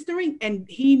from ministering and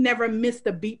he never missed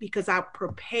a beat because I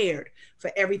prepared for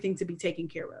everything to be taken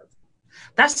care of.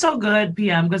 That's so good,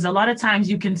 PM, because a lot of times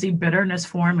you can see bitterness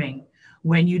forming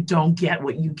when you don't get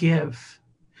what you give.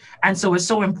 And so it's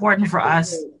so important for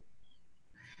us.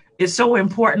 It's so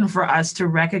important for us to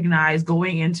recognize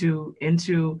going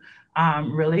into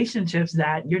relationships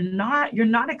that you're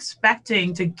not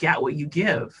expecting to get what you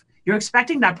give. You're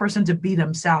expecting that person to be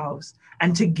themselves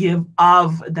and to give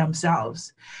of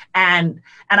themselves. And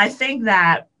I think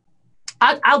that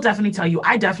I'll definitely tell you,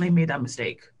 I definitely made that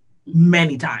mistake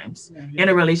many times in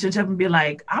a relationship and be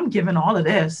like, I'm giving all of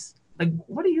this. Like,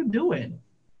 what are you doing?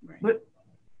 Right.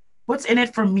 What's in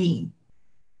it for me?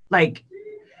 Like,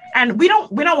 and we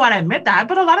don't want to admit that,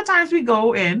 but a lot of times we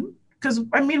go in because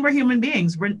we're human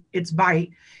beings.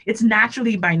 It's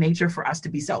naturally by nature for us to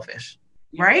be selfish.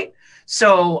 Right.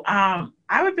 So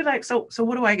I would be like, so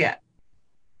what do I get?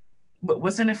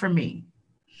 What's in it for me?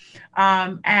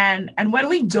 And when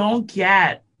we don't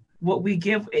get what we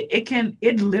give,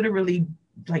 it literally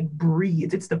like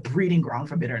breeds. It's the breeding ground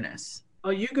for bitterness.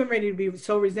 Oh, you're getting ready to be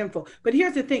so resentful. But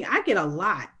here's the thing. I get a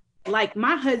lot. Like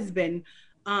my husband,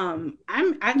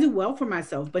 I do well for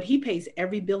myself, but he pays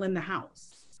every bill in the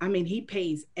house. I mean, he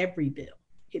pays every bill.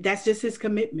 That's just his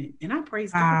commitment. And I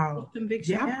praise God for his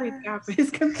conviction. Yes. I praise God for his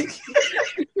conviction.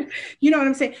 You know what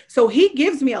I'm saying? So he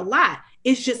gives me a lot.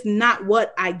 It's just not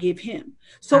what I give him.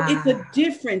 So it's a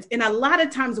difference. And a lot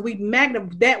of times we magnify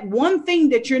that one thing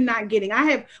that you're not getting. I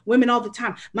have women all the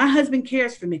time. My husband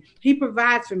cares for me. He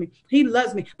provides for me. He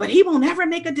loves me, but he won't ever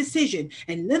make a decision.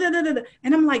 And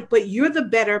and I'm like, but you're the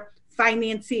better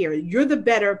financier. You're the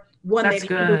better one. That's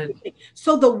good.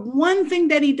 So the one thing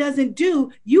that he doesn't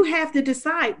do, you have to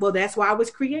decide, well, that's why I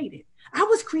was created. I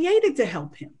was created to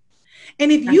help him.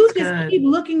 And if you just keep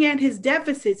looking at his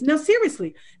deficits, no,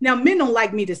 seriously, now men don't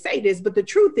like me to say this, but the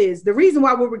truth is the reason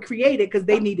why we were created because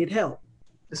they needed help.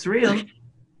 It's real.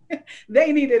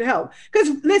 They needed help.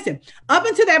 Because listen, up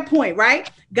until that point, right?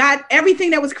 God,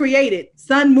 everything that was created,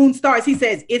 sun, moon, stars, he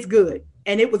says it's good.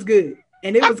 And it was good.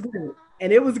 And it was good.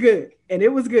 And it was good. And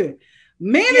it was good.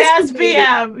 Man is created.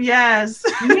 PM. Yes.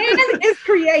 Man is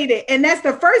created. And that's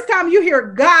the first time you hear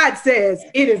God says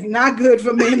it is not good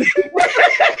for man.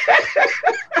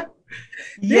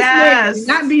 Yes.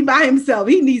 Not be by himself.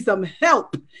 He needs some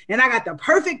help. And I got the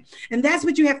perfect, and that's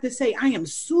what you have to say. I am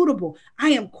suitable. I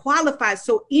am qualified.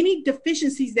 So any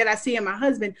deficiencies that I see in my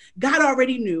husband, God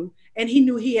already knew, and he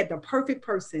knew he had the perfect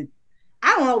person.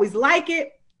 I don't always like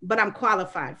it, but I'm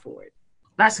qualified for it.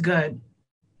 That's good.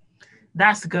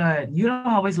 That's good. You don't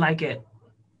always like it.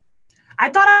 I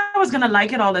thought I was going to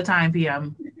like it all the time,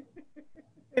 PM.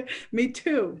 Me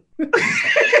too.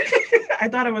 I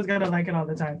thought I was going to like it all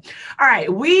the time. All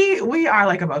right. We are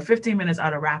like about 15 minutes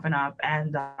out of wrapping up.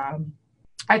 And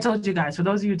I told you guys, for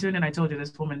those of you tuned in, I told you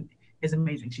this woman is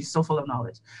amazing. She's so full of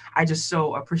knowledge. I just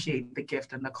so appreciate the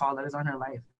gift and the call that is on her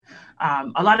life.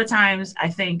 A lot of times I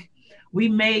think we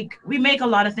make a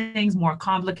lot of things more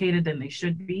complicated than they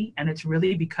should be. And it's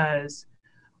really because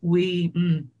we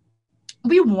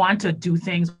want to do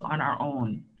things on our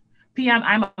own. PM,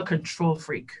 I'm a control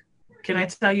freak. Can I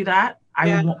tell you that?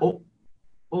 Yeah.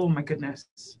 Oh my goodness.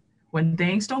 When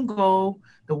things don't go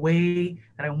the way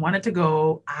that I want it to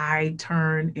go, I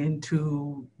turn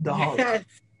into the Hulk. Yes.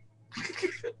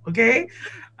 Okay.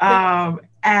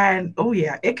 And oh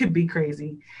yeah, it could be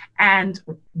crazy. And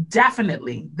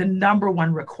definitely the number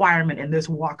one requirement in this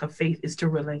walk of faith is to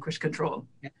relinquish control.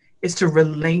 Yeah. Is to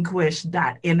relinquish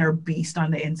that inner beast on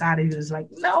the inside of you. Is like,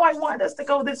 no, I want us to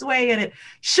go this way, and it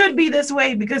should be this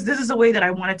way because this is the way that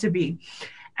I want it to be.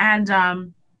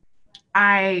 And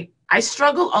I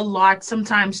struggle a lot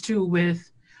sometimes too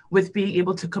with being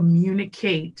able to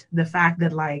communicate the fact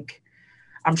that like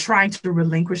I'm trying to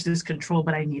relinquish this control,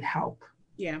 but I need help.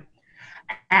 Yeah.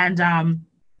 And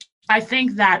I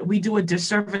think that we do a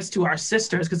disservice to our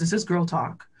sisters, because this is girl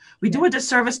talk. We do a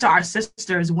disservice to our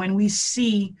sisters when we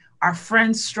see our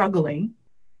friends struggling,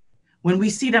 when we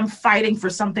see them fighting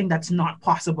for something that's not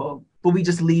possible, but we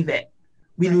just leave it.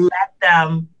 We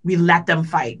let them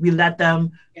fight. We let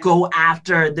them go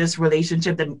after this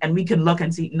relationship, and we can look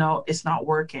and see, no, it's not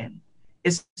working.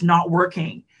 It's not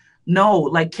working. No,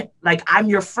 like I'm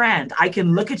your friend. I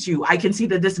can look at you. I can see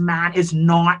that this man is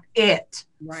not it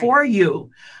for you.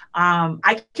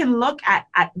 I can look at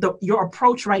your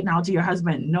approach right now to your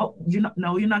husband. No, you're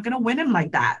not going to win him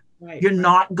like that. You're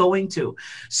not going to.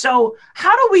 So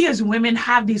how do we as women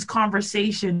have these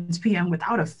conversations, PM,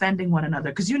 without offending one another?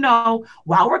 Because,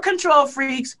 while we're control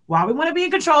freaks, while we want to be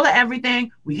in control of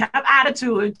everything, we have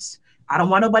attitudes. I don't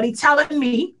want nobody telling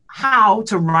me how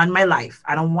to run my life.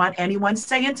 I don't want anyone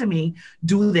saying to me,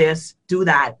 do this, do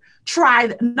that,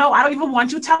 try. No, I don't even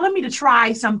want you telling me to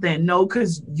try something. No,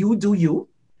 because you do you.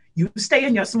 You stay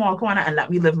in your small corner and let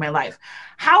me live my life.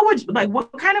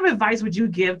 What kind of advice would you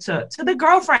give to the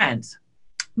girlfriends?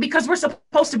 Because we're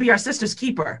supposed to be our sister's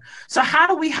keeper. So how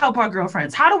do we help our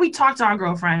girlfriends? How do we talk to our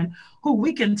girlfriend who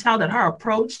we can tell that her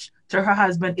approach to her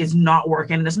husband is not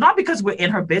working? And it's not because we're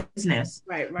in her business,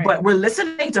 but we're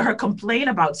listening to her complain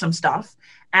about some stuff,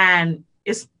 and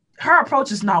her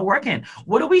approach is not working.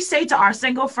 What do we say to our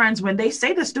single friends when they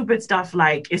say the stupid stuff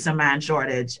like, it's a man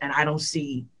shortage and I don't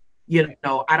see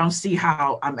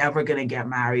how I'm ever going to get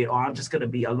married, or I'm just going to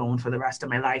be alone for the rest of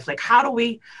my life? Like, how do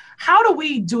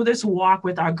we do this walk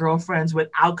with our girlfriends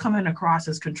without coming across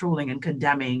as controlling and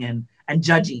condemning and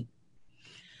judgy?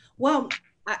 Well,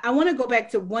 I want to go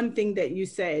back to one thing that you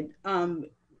said,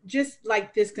 just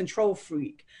like this control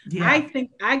freak. Yeah. I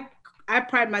think I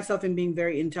pride myself in being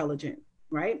very intelligent,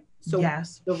 right? So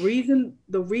yes. The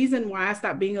reason why I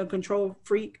stopped being a control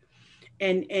freak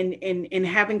and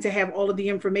having to have all of the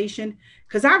information,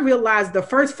 because I realized the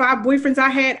first 5 boyfriends I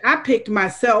had, I picked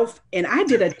myself and I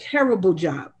did a terrible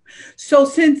job. So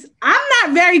since I'm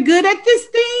not very good at this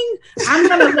thing, I'm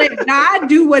going to let God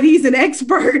do what he's an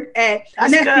expert at.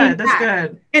 That's good. That's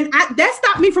good. And that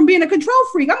stopped me from being a control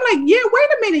freak. I'm like, yeah, wait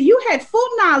a minute. You had full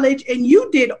knowledge and you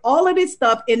did all of this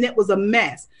stuff and it was a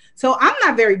mess. So I'm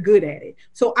not very good at it.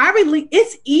 So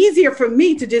it's easier for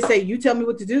me to just say, you tell me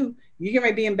what to do. You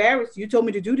might be embarrassed. You told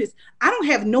me to do this. I don't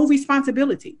have no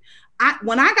responsibility.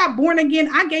 When I got born again,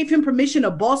 I gave him permission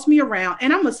to boss me around,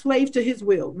 and I'm a slave to his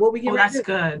will. That's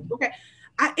good. Okay.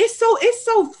 It's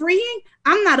so freeing.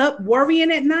 I'm not up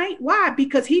worrying at night. Why?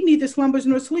 Because he neither slumbers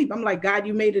nor sleep. I'm like, God,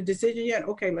 you made a decision yet?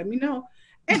 Okay, let me know.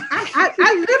 And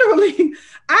I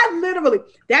literally,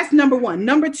 that's number one.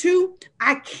 Number two,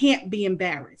 I can't be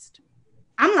embarrassed.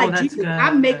 I'm like, Jesus,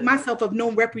 I make myself of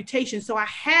no reputation. So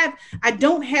I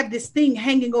don't have this thing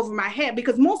hanging over my head,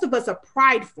 because most of us are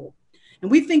prideful. And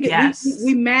we think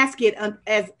we mask it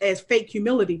as fake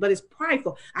humility, but it's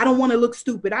prideful. I don't want to look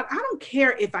stupid. I don't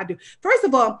care if I do. First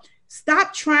of all,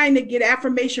 stop trying to get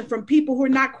affirmation from people who are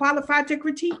not qualified to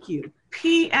critique you.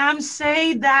 PM,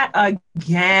 say that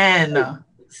again.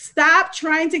 Stop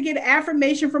trying to get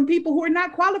affirmation from people who are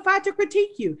not qualified to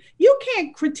critique you. You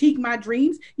can't critique my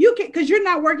dreams. You can't, because you're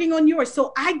not working on yours.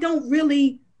 So I don't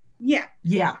really, yeah.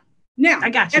 Now, I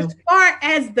got you. As far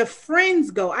as the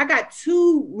friends go, I got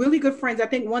two really good friends. I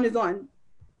think one is on.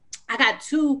 I got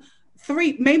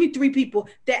maybe three people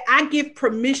that I give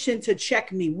permission to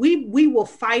check me. We will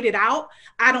fight it out.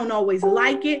 I don't always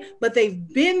like it, but they've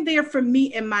been there for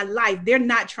me in my life. They're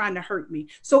not trying to hurt me.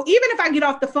 So even if I get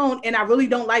off the phone and I really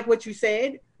don't like what you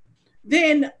said,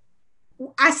 then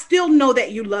I still know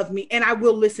that you love me and I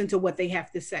will listen to what they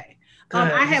have to say.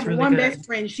 I have really one best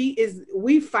friend.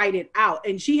 We fight it out,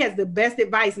 and she has the best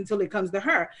advice until it comes to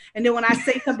her. And then when I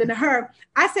say something to her,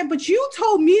 I said, but you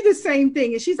told me the same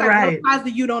thing. And she's like, what applies to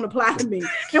you don't apply to me.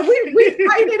 And we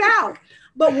fight it out.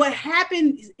 But what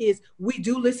happens is we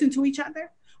do listen to each other.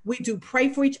 We do pray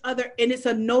for each other, and it's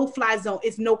a no-fly zone.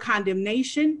 It's no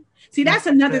condemnation. See, that's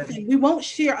another thing. We won't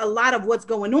share a lot of what's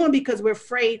going on because we're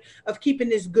afraid of keeping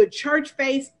this good church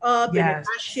face up. Yes. And if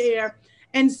I share.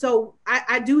 And so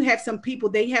I do have some people,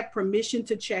 they have permission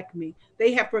to check me.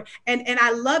 They have, and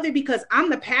I love it because I'm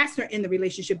the pastor in the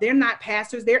relationship. They're not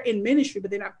pastors. They're in ministry, but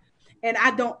they're not. And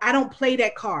I don't play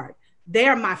that card.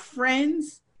 They're my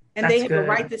friends, and they have the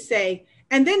right to say,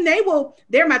 and then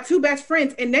they're my two best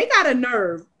friends, and they got a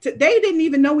nerve they didn't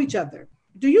even know each other.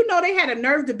 Do you know they had a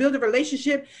nerve to build a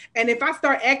relationship? And if I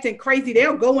start acting crazy,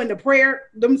 they'll go into prayer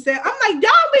themselves. I'm like,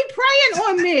 don't be praying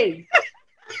on me.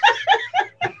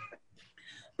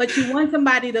 But you want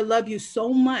somebody to love you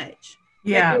so much.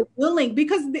 Yeah. That they're willing,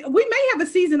 because we may have a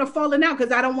season of falling out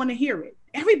because I don't want to hear it.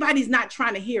 Everybody's not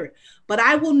trying to hear it. But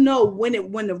I will know when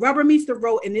the rubber meets the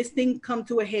road and this thing comes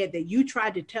to a head that you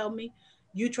tried to tell me,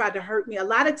 you tried to hurt me. A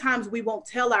lot of times we won't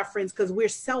tell our friends because we're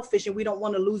selfish and we don't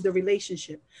want to lose the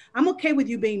relationship. I'm okay with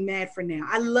you being mad for now.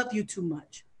 I love you too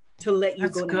much to let you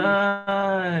go. That's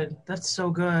good. That's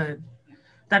so good.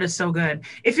 That is so good.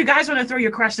 If you guys want to throw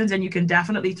your questions in, you can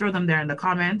definitely throw them there in the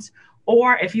comments.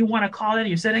 Or if you want to call in,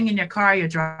 you're sitting in your car, you're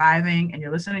driving, and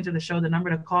you're listening to the show, the number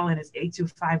to call in is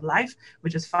 825-LIFE,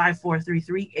 which is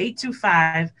 5433,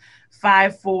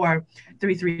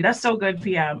 825-5433. That's so good,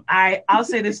 PM. I'll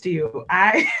say this to you.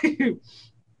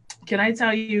 Can I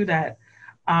tell you that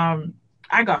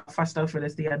I got fussed out for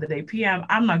this the other day. PM,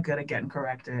 I'm not good at getting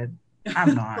corrected.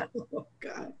 I'm not. Oh,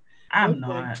 God. I'm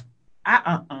not.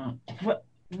 What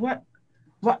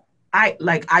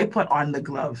I put on the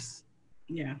gloves.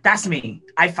 Yeah. That's me.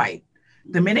 I fight.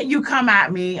 The minute you come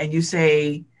at me and you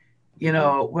say,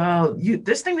 well,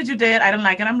 this thing that you did, I don't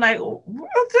like it. I'm like,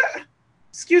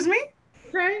 excuse me?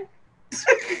 Okay.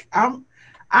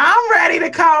 I'm ready to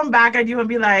come back at you and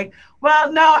be like,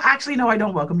 well, no, actually, no, I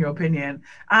don't welcome your opinion.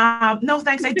 No,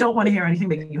 thanks. I don't want to hear anything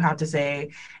that you have to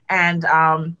say. And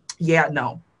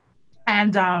no.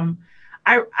 And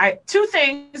two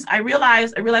things. I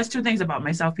realized two things about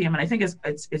myself, PM, and I think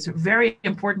it's very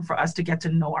important for us to get to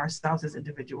know ourselves as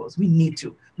individuals. We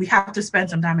have to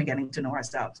spend some time in getting to know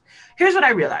ourselves. Here's what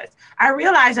I realized. I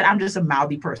realized that I'm just a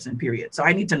mouthy person, period. So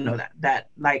I need to know that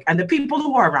and the people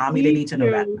who are around me, they need to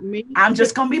know that. I'm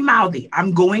just going to be mouthy.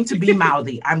 I'm going to be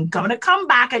mouthy. I'm going to come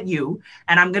back at you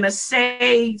and I'm going to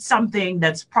say something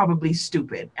that's probably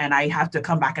stupid. And I have to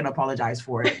come back and apologize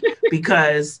for it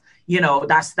because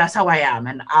that's how I am.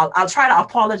 And I'll try to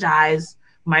apologize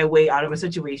my way out of a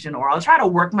situation, or I'll try to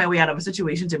work my way out of a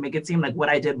situation to make it seem like what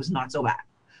I did was not so bad.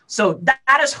 So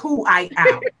that is who I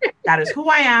am. That is who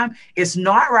I am. It's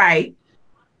not right.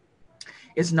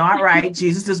 It's not right.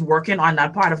 Jesus is working on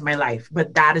that part of my life,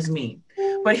 but that is me.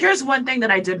 But here's one thing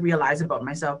that I did realize about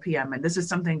myself, PM, and this is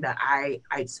something that I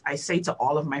say to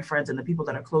all of my friends and the people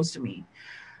that are close to me.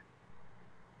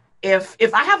 If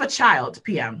I have a child,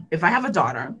 PM, if I have a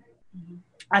daughter,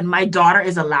 and my daughter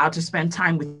is allowed to spend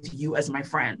time with you as my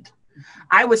friend,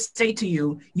 I would say to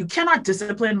you, you cannot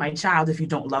discipline my child if you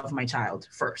don't love my child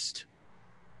first.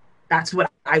 That's what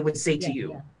I would say to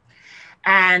you. Yeah.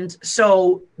 And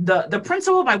so the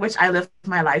principle by which I live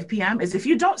my life, PM, is if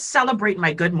you don't celebrate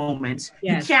my good moments,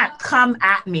 you can't come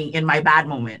at me in my bad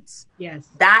moments. Yes.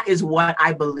 That is what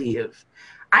I believe.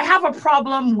 I have a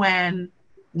problem when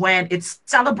it's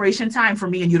celebration time for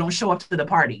me and you don't show up to the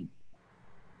party.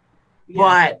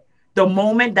 But the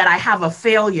moment that I have a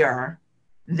failure,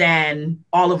 then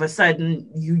all of a sudden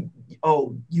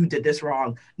oh, you did this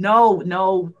wrong. No,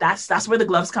 that's where the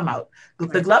gloves come out.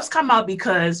 Right. The gloves come out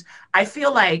because I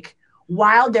feel like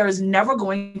while there is never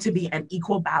going to be an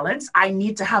equal balance, I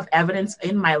need to have evidence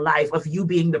in my life of you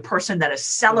being the person that has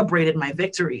celebrated my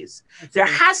victories. There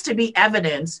has to be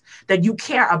evidence that you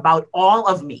care about all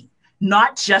of me,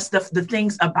 not just the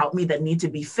things about me that need to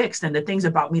be fixed and the things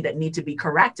about me that need to be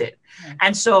corrected.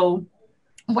 And so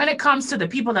when it comes to the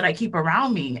people that I keep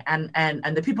around me and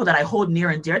the people that I hold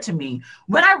near and dear to me,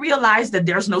 when I realize that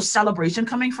there's no celebration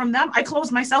coming from them, I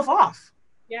close myself off.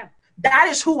 Yeah. That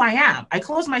is who I am. I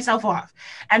close myself off.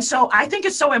 And so I think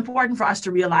it's so important for us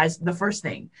to realize the first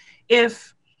thing.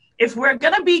 If we're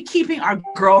going to be keeping our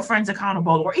girlfriends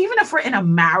accountable, or even if we're in a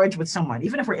marriage with someone,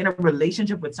 even if we're in a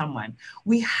relationship with someone,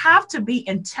 we have to be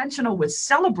intentional with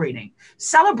celebrating.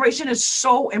 Celebration is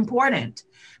so important.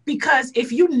 Because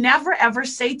if you never ever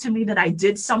say to me that I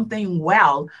did something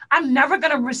well, I'm never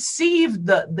going to receive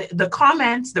the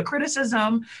comments, the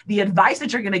criticism, the advice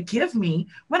that you're going to give me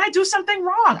when I do something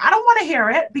wrong. I don't want to hear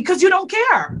it because you don't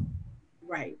care.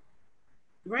 Right.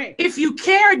 If you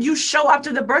cared, you show up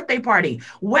to the birthday party.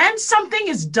 When something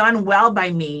is done well by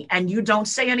me and you don't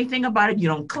say anything about it, you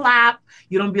don't clap,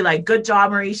 you don't be like, good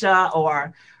job, Mericha,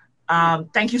 or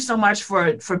thank you so much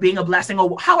for being a blessing,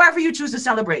 or however you choose to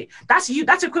celebrate. That's you.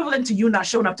 That's equivalent to you not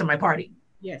showing up to my party.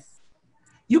 Yes.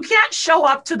 You can't show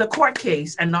up to the court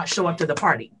case and not show up to the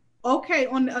party. Okay,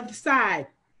 on the other side.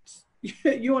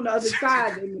 You're on the other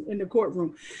side in the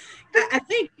courtroom. I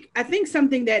think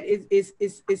something that is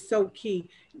so key.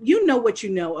 You know what you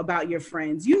know about your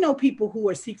friends. You know people who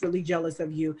are secretly jealous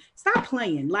of you. Stop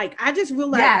playing. Like, I just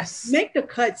realized, make the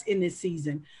cuts in this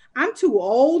season. I'm too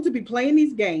old to be playing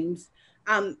these games.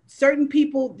 Certain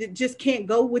people that just can't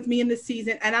go with me in this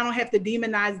season, and I don't have to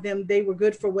demonize them. They were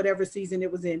good for whatever season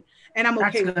it was in, and I'm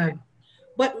okay with it.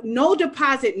 But no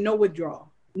deposit, no withdrawal.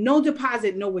 No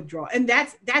deposit, no withdrawal. And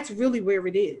that's really where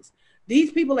it is.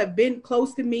 These people have been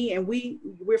close to me, and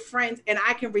we're friends, and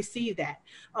I can receive that.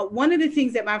 One of the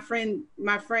things that my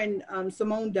friend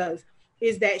Simone does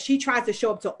is that she tries to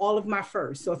show up to all of my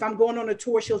firsts. So if I'm going on a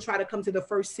tour, she'll try to come to the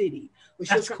first city. Or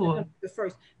she'll try to come to the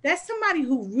first. That's somebody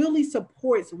who really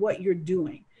supports what you're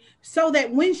doing. So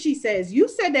that when she says, you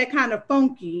said that kind of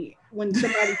funky when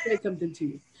somebody said something to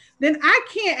you, then I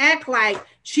can't act like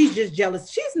she's just jealous.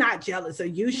 She's not jealous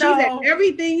of you. She's at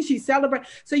everything. She celebrates.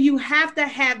 So you have to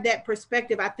have that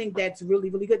perspective. I think that's really,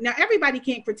 really good. Now, everybody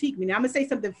can't critique me. Now, I'm going to say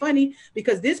something funny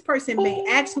because this person may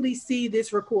actually see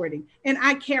this recording, and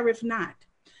I care if not.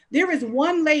 There is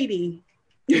one lady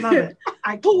who, if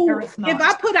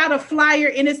I put out a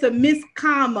flyer and it's a miss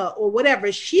comma or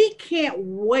whatever, she can't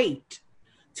wait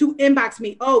to inbox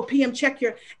me. Oh, PM, check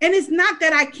your, and it's not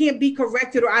that I can't be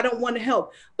corrected or I don't want to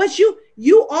help, but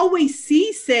you always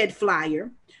see said flyer.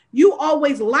 You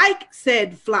always like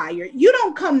said flyer. You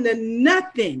don't come to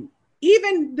nothing.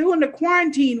 Even during the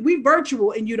quarantine, we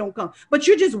virtual and you don't come, but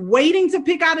you're just waiting to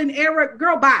pick out an error.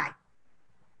 Girl, bye.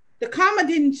 The comma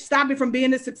didn't stop it from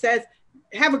being a success.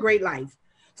 Have a great life.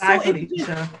 So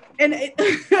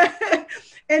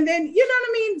and then, you know what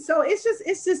I mean? So it's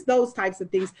just those types of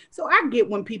things. So I get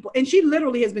when people, and she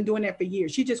literally has been doing that for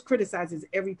years. She just criticizes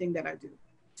everything that I do.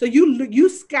 So you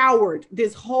scoured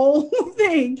this whole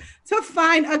thing to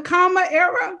find a comma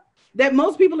error that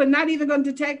most people are not even going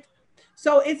to detect.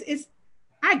 So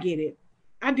I get it.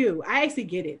 I do. I actually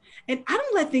get it. And I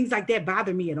don't let things like that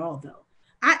bother me at all, though.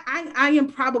 I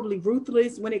am probably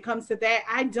ruthless when it comes to that.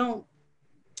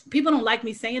 People don't like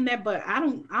me saying that, but I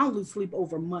don't lose sleep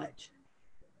over much.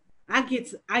 I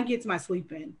get my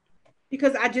sleep in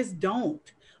because I just don't.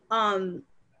 What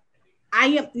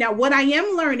I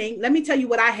am learning, let me tell you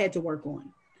what I had to work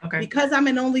on. Okay. Because I'm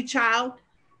an only child,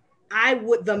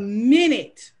 the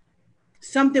minute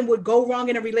something would go wrong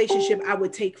in a relationship, I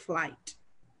would take flight.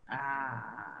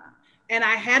 And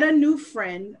I had a new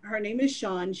friend, her name is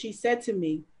Sean. She said to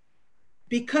me,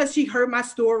 because she heard my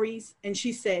stories, and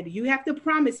she said, you have to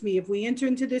promise me if we enter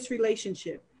into this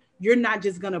relationship, you're not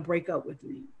just going to break up with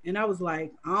me. And I was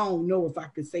like, I don't know if I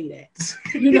could say that,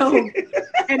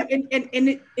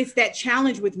 and it's that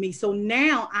challenge with me. So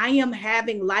now I am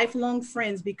having lifelong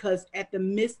friends because at the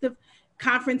midst of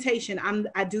confrontation,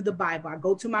 I do the Bible. I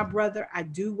go to my brother. I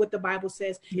do what the Bible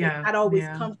says. Yeah, it's not always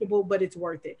comfortable, but it's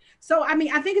worth it. So, I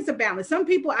mean, I think it's a balance. Some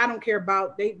people I don't care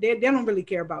about. They don't really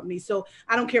care about me. So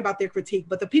I don't care about their critique.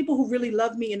 But the people who really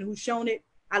love me and who've shown it,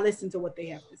 I listen to what they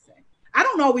have to say. I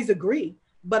don't always agree,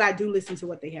 but I do listen to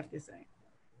what they have to say.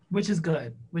 Which is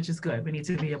good. We need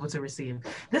to be able to receive.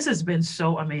 This has been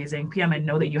so amazing. PM, I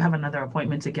know that you have another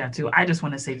appointment to get to. I just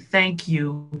want to say thank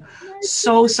you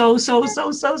so much.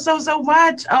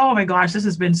 Oh my gosh, this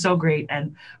has been so great.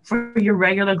 And for your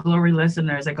regular Glory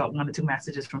listeners, I got 1 or 2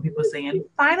 messages from people saying,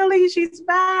 finally, she's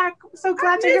back. I'm so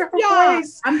glad to hear her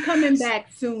voice. I'm coming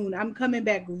back soon. I'm coming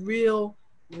back real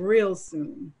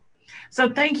soon. So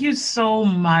thank you so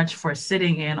much for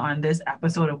sitting in on this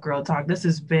episode of Girl Talk. This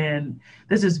has been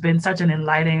such an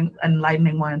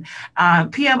enlightening one.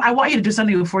 PM, I want you to do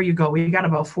something before you go. We got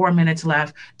about 4 minutes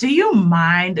left. Do you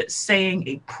mind saying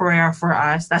a prayer for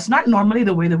us? That's not normally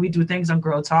the way that we do things on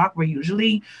Girl Talk. We're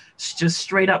usually just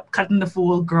straight up cutting the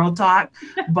fool Girl Talk.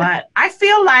 But I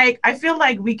feel like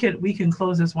we can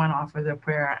close this one off with a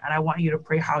prayer, and I want you to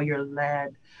pray how you're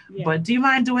led. Yeah. But do you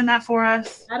mind doing that for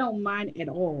us? I don't mind at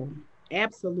all.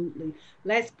 Absolutely.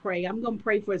 Let's pray. I'm going to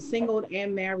pray for single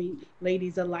and married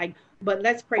ladies alike, but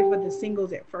let's pray for the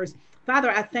singles at first. Father,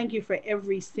 I thank you for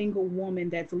every single woman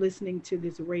that's listening to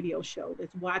this radio show,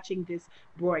 that's watching this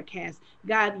broadcast.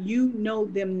 God, you know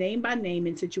them name by name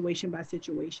and situation by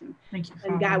situation. Thank you,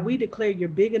 and God, we declare you're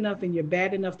big enough and you're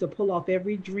bad enough to pull off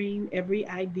every dream, every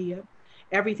idea,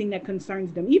 everything that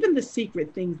concerns them, even the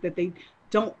secret things that they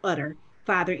don't utter.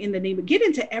 Father, in the name of, get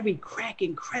into every crack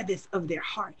and crevice of their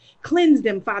heart. Cleanse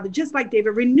them, Father, just like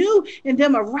David. Renew in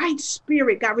them a right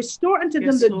spirit, God. Restore unto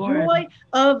them the joy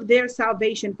of their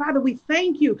salvation. Father, we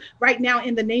thank you right now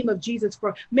in the name of Jesus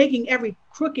for making every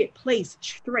crooked place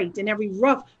straight and every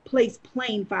rough place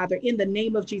plain, Father, in the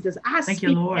name of Jesus. I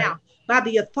speak now by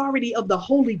the authority of the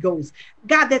Holy Ghost,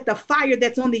 God, that the fire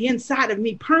that's on the inside of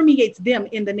me permeates them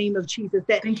in the name of Jesus.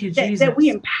 That we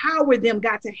empower them,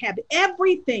 God, to have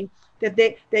everything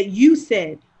that you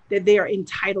said that they are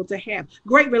entitled to have.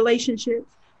 Great relationships,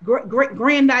 great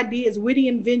grand ideas, witty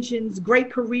inventions,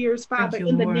 great careers, Father,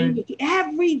 in the name of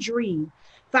every dream,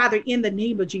 Father, in the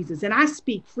name of Jesus. And I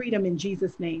speak freedom in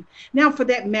Jesus' name. Now for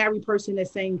that married person that's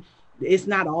saying, it's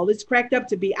not all it's cracked up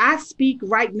to be. I speak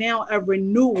right now a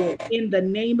renewal in the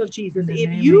name of Jesus.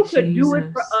 If you could do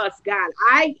it for us, God,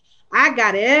 I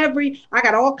got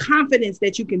all confidence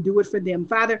that you can do it for them.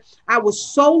 Father, I was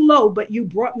so low, but you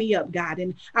brought me up, God.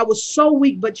 And I was so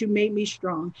weak, but you made me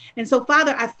strong. And so,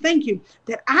 Father, I thank you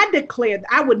that I declared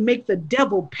I would make the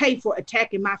devil pay for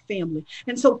attacking my family.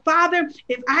 And so, Father,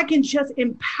 if I can just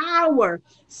empower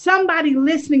somebody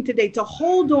listening today to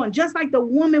hold on, just like the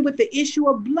woman with the issue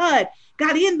of blood,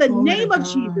 God, in the name of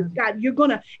Jesus, God, you're going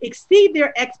to exceed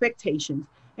their expectations.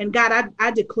 And God,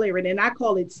 I declare it and I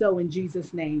call it so in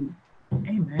Jesus' name.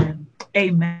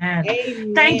 Amen.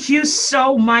 Thank you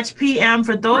so much, PM,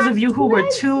 for those of you who were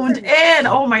tuned in.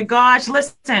 Oh my gosh.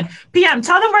 Listen, PM,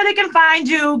 tell them where they can find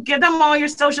you. Give them all your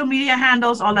social media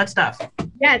handles, all that stuff.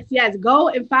 Yes. Go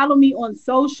and follow me on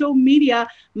social media.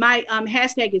 My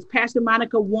hashtag is Pastor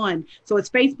Monica 1. So it's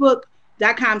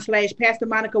facebook.com/Pastor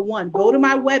Monica 1. Go to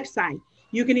my website.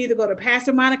 You can either go to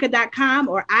pastormonica.com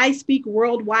or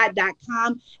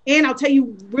ispeakworldwide.com. And I'll tell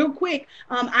you real quick,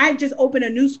 I just opened a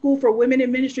new school for women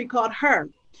in ministry called Her.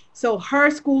 So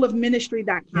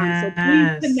herschoolofministry.com. Yes. So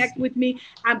please connect with me.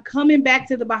 I'm coming back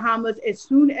to the Bahamas as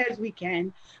soon as we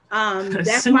can.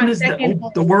 That's my second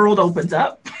home. The world opens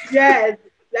up. Yes,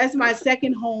 that's my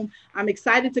second home. I'm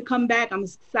excited to come back. I'm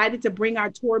excited to bring our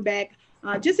tour back.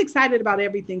 Just excited about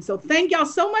everything. So thank y'all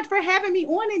so much for having me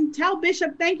on, and tell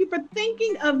Bishop, thank you for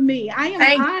thinking of me. I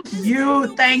am honored.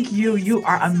 Thank you. You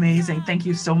are amazing. Thank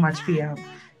you so much, PM.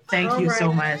 Thank you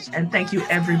so much. And thank you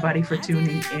everybody for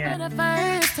tuning in. For the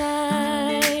first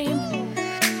time,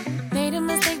 made a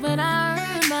mistake, but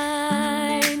I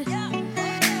remind.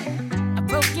 I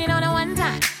broke it on a one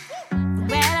time.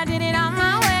 Well, I did it on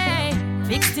my way.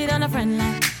 Fixed it on the front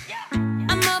line.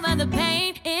 I'm over the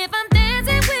pain. If I'm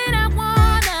dancing when I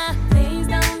wanna, please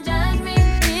don't judge me.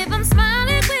 If I'm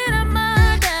smiling when I'm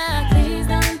under, please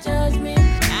don't judge me.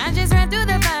 I just ran through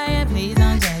the fire, please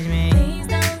don't judge me. Please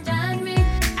don't judge me.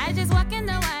 I just walk in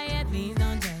the wire, please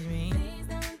don't judge me. Please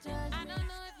don't judge me. I don't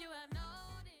know if you have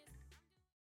noticed.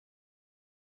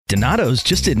 Donato's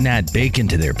just didn't add bacon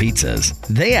to their pizzas.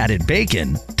 They added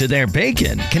bacon to their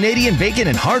bacon. Canadian bacon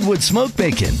and hardwood smoked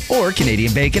bacon, or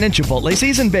Canadian bacon and Chipotle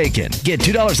seasoned bacon. Get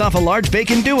 $2 off a large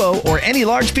bacon duo or any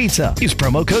large pizza. Use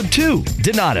promo code 2.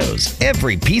 Donato's.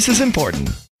 Every piece is important.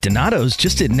 Donato's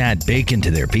just didn't add bacon to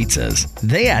their pizzas.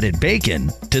 They added bacon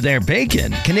to their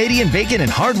bacon. Canadian bacon and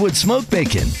hardwood smoked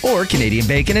bacon, or Canadian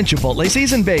bacon and Chipotle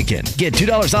seasoned bacon. Get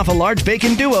 $2 off a large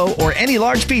bacon duo or any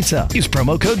large pizza. Use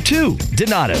promo code 2.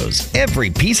 Donato's.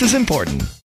 Every piece is important.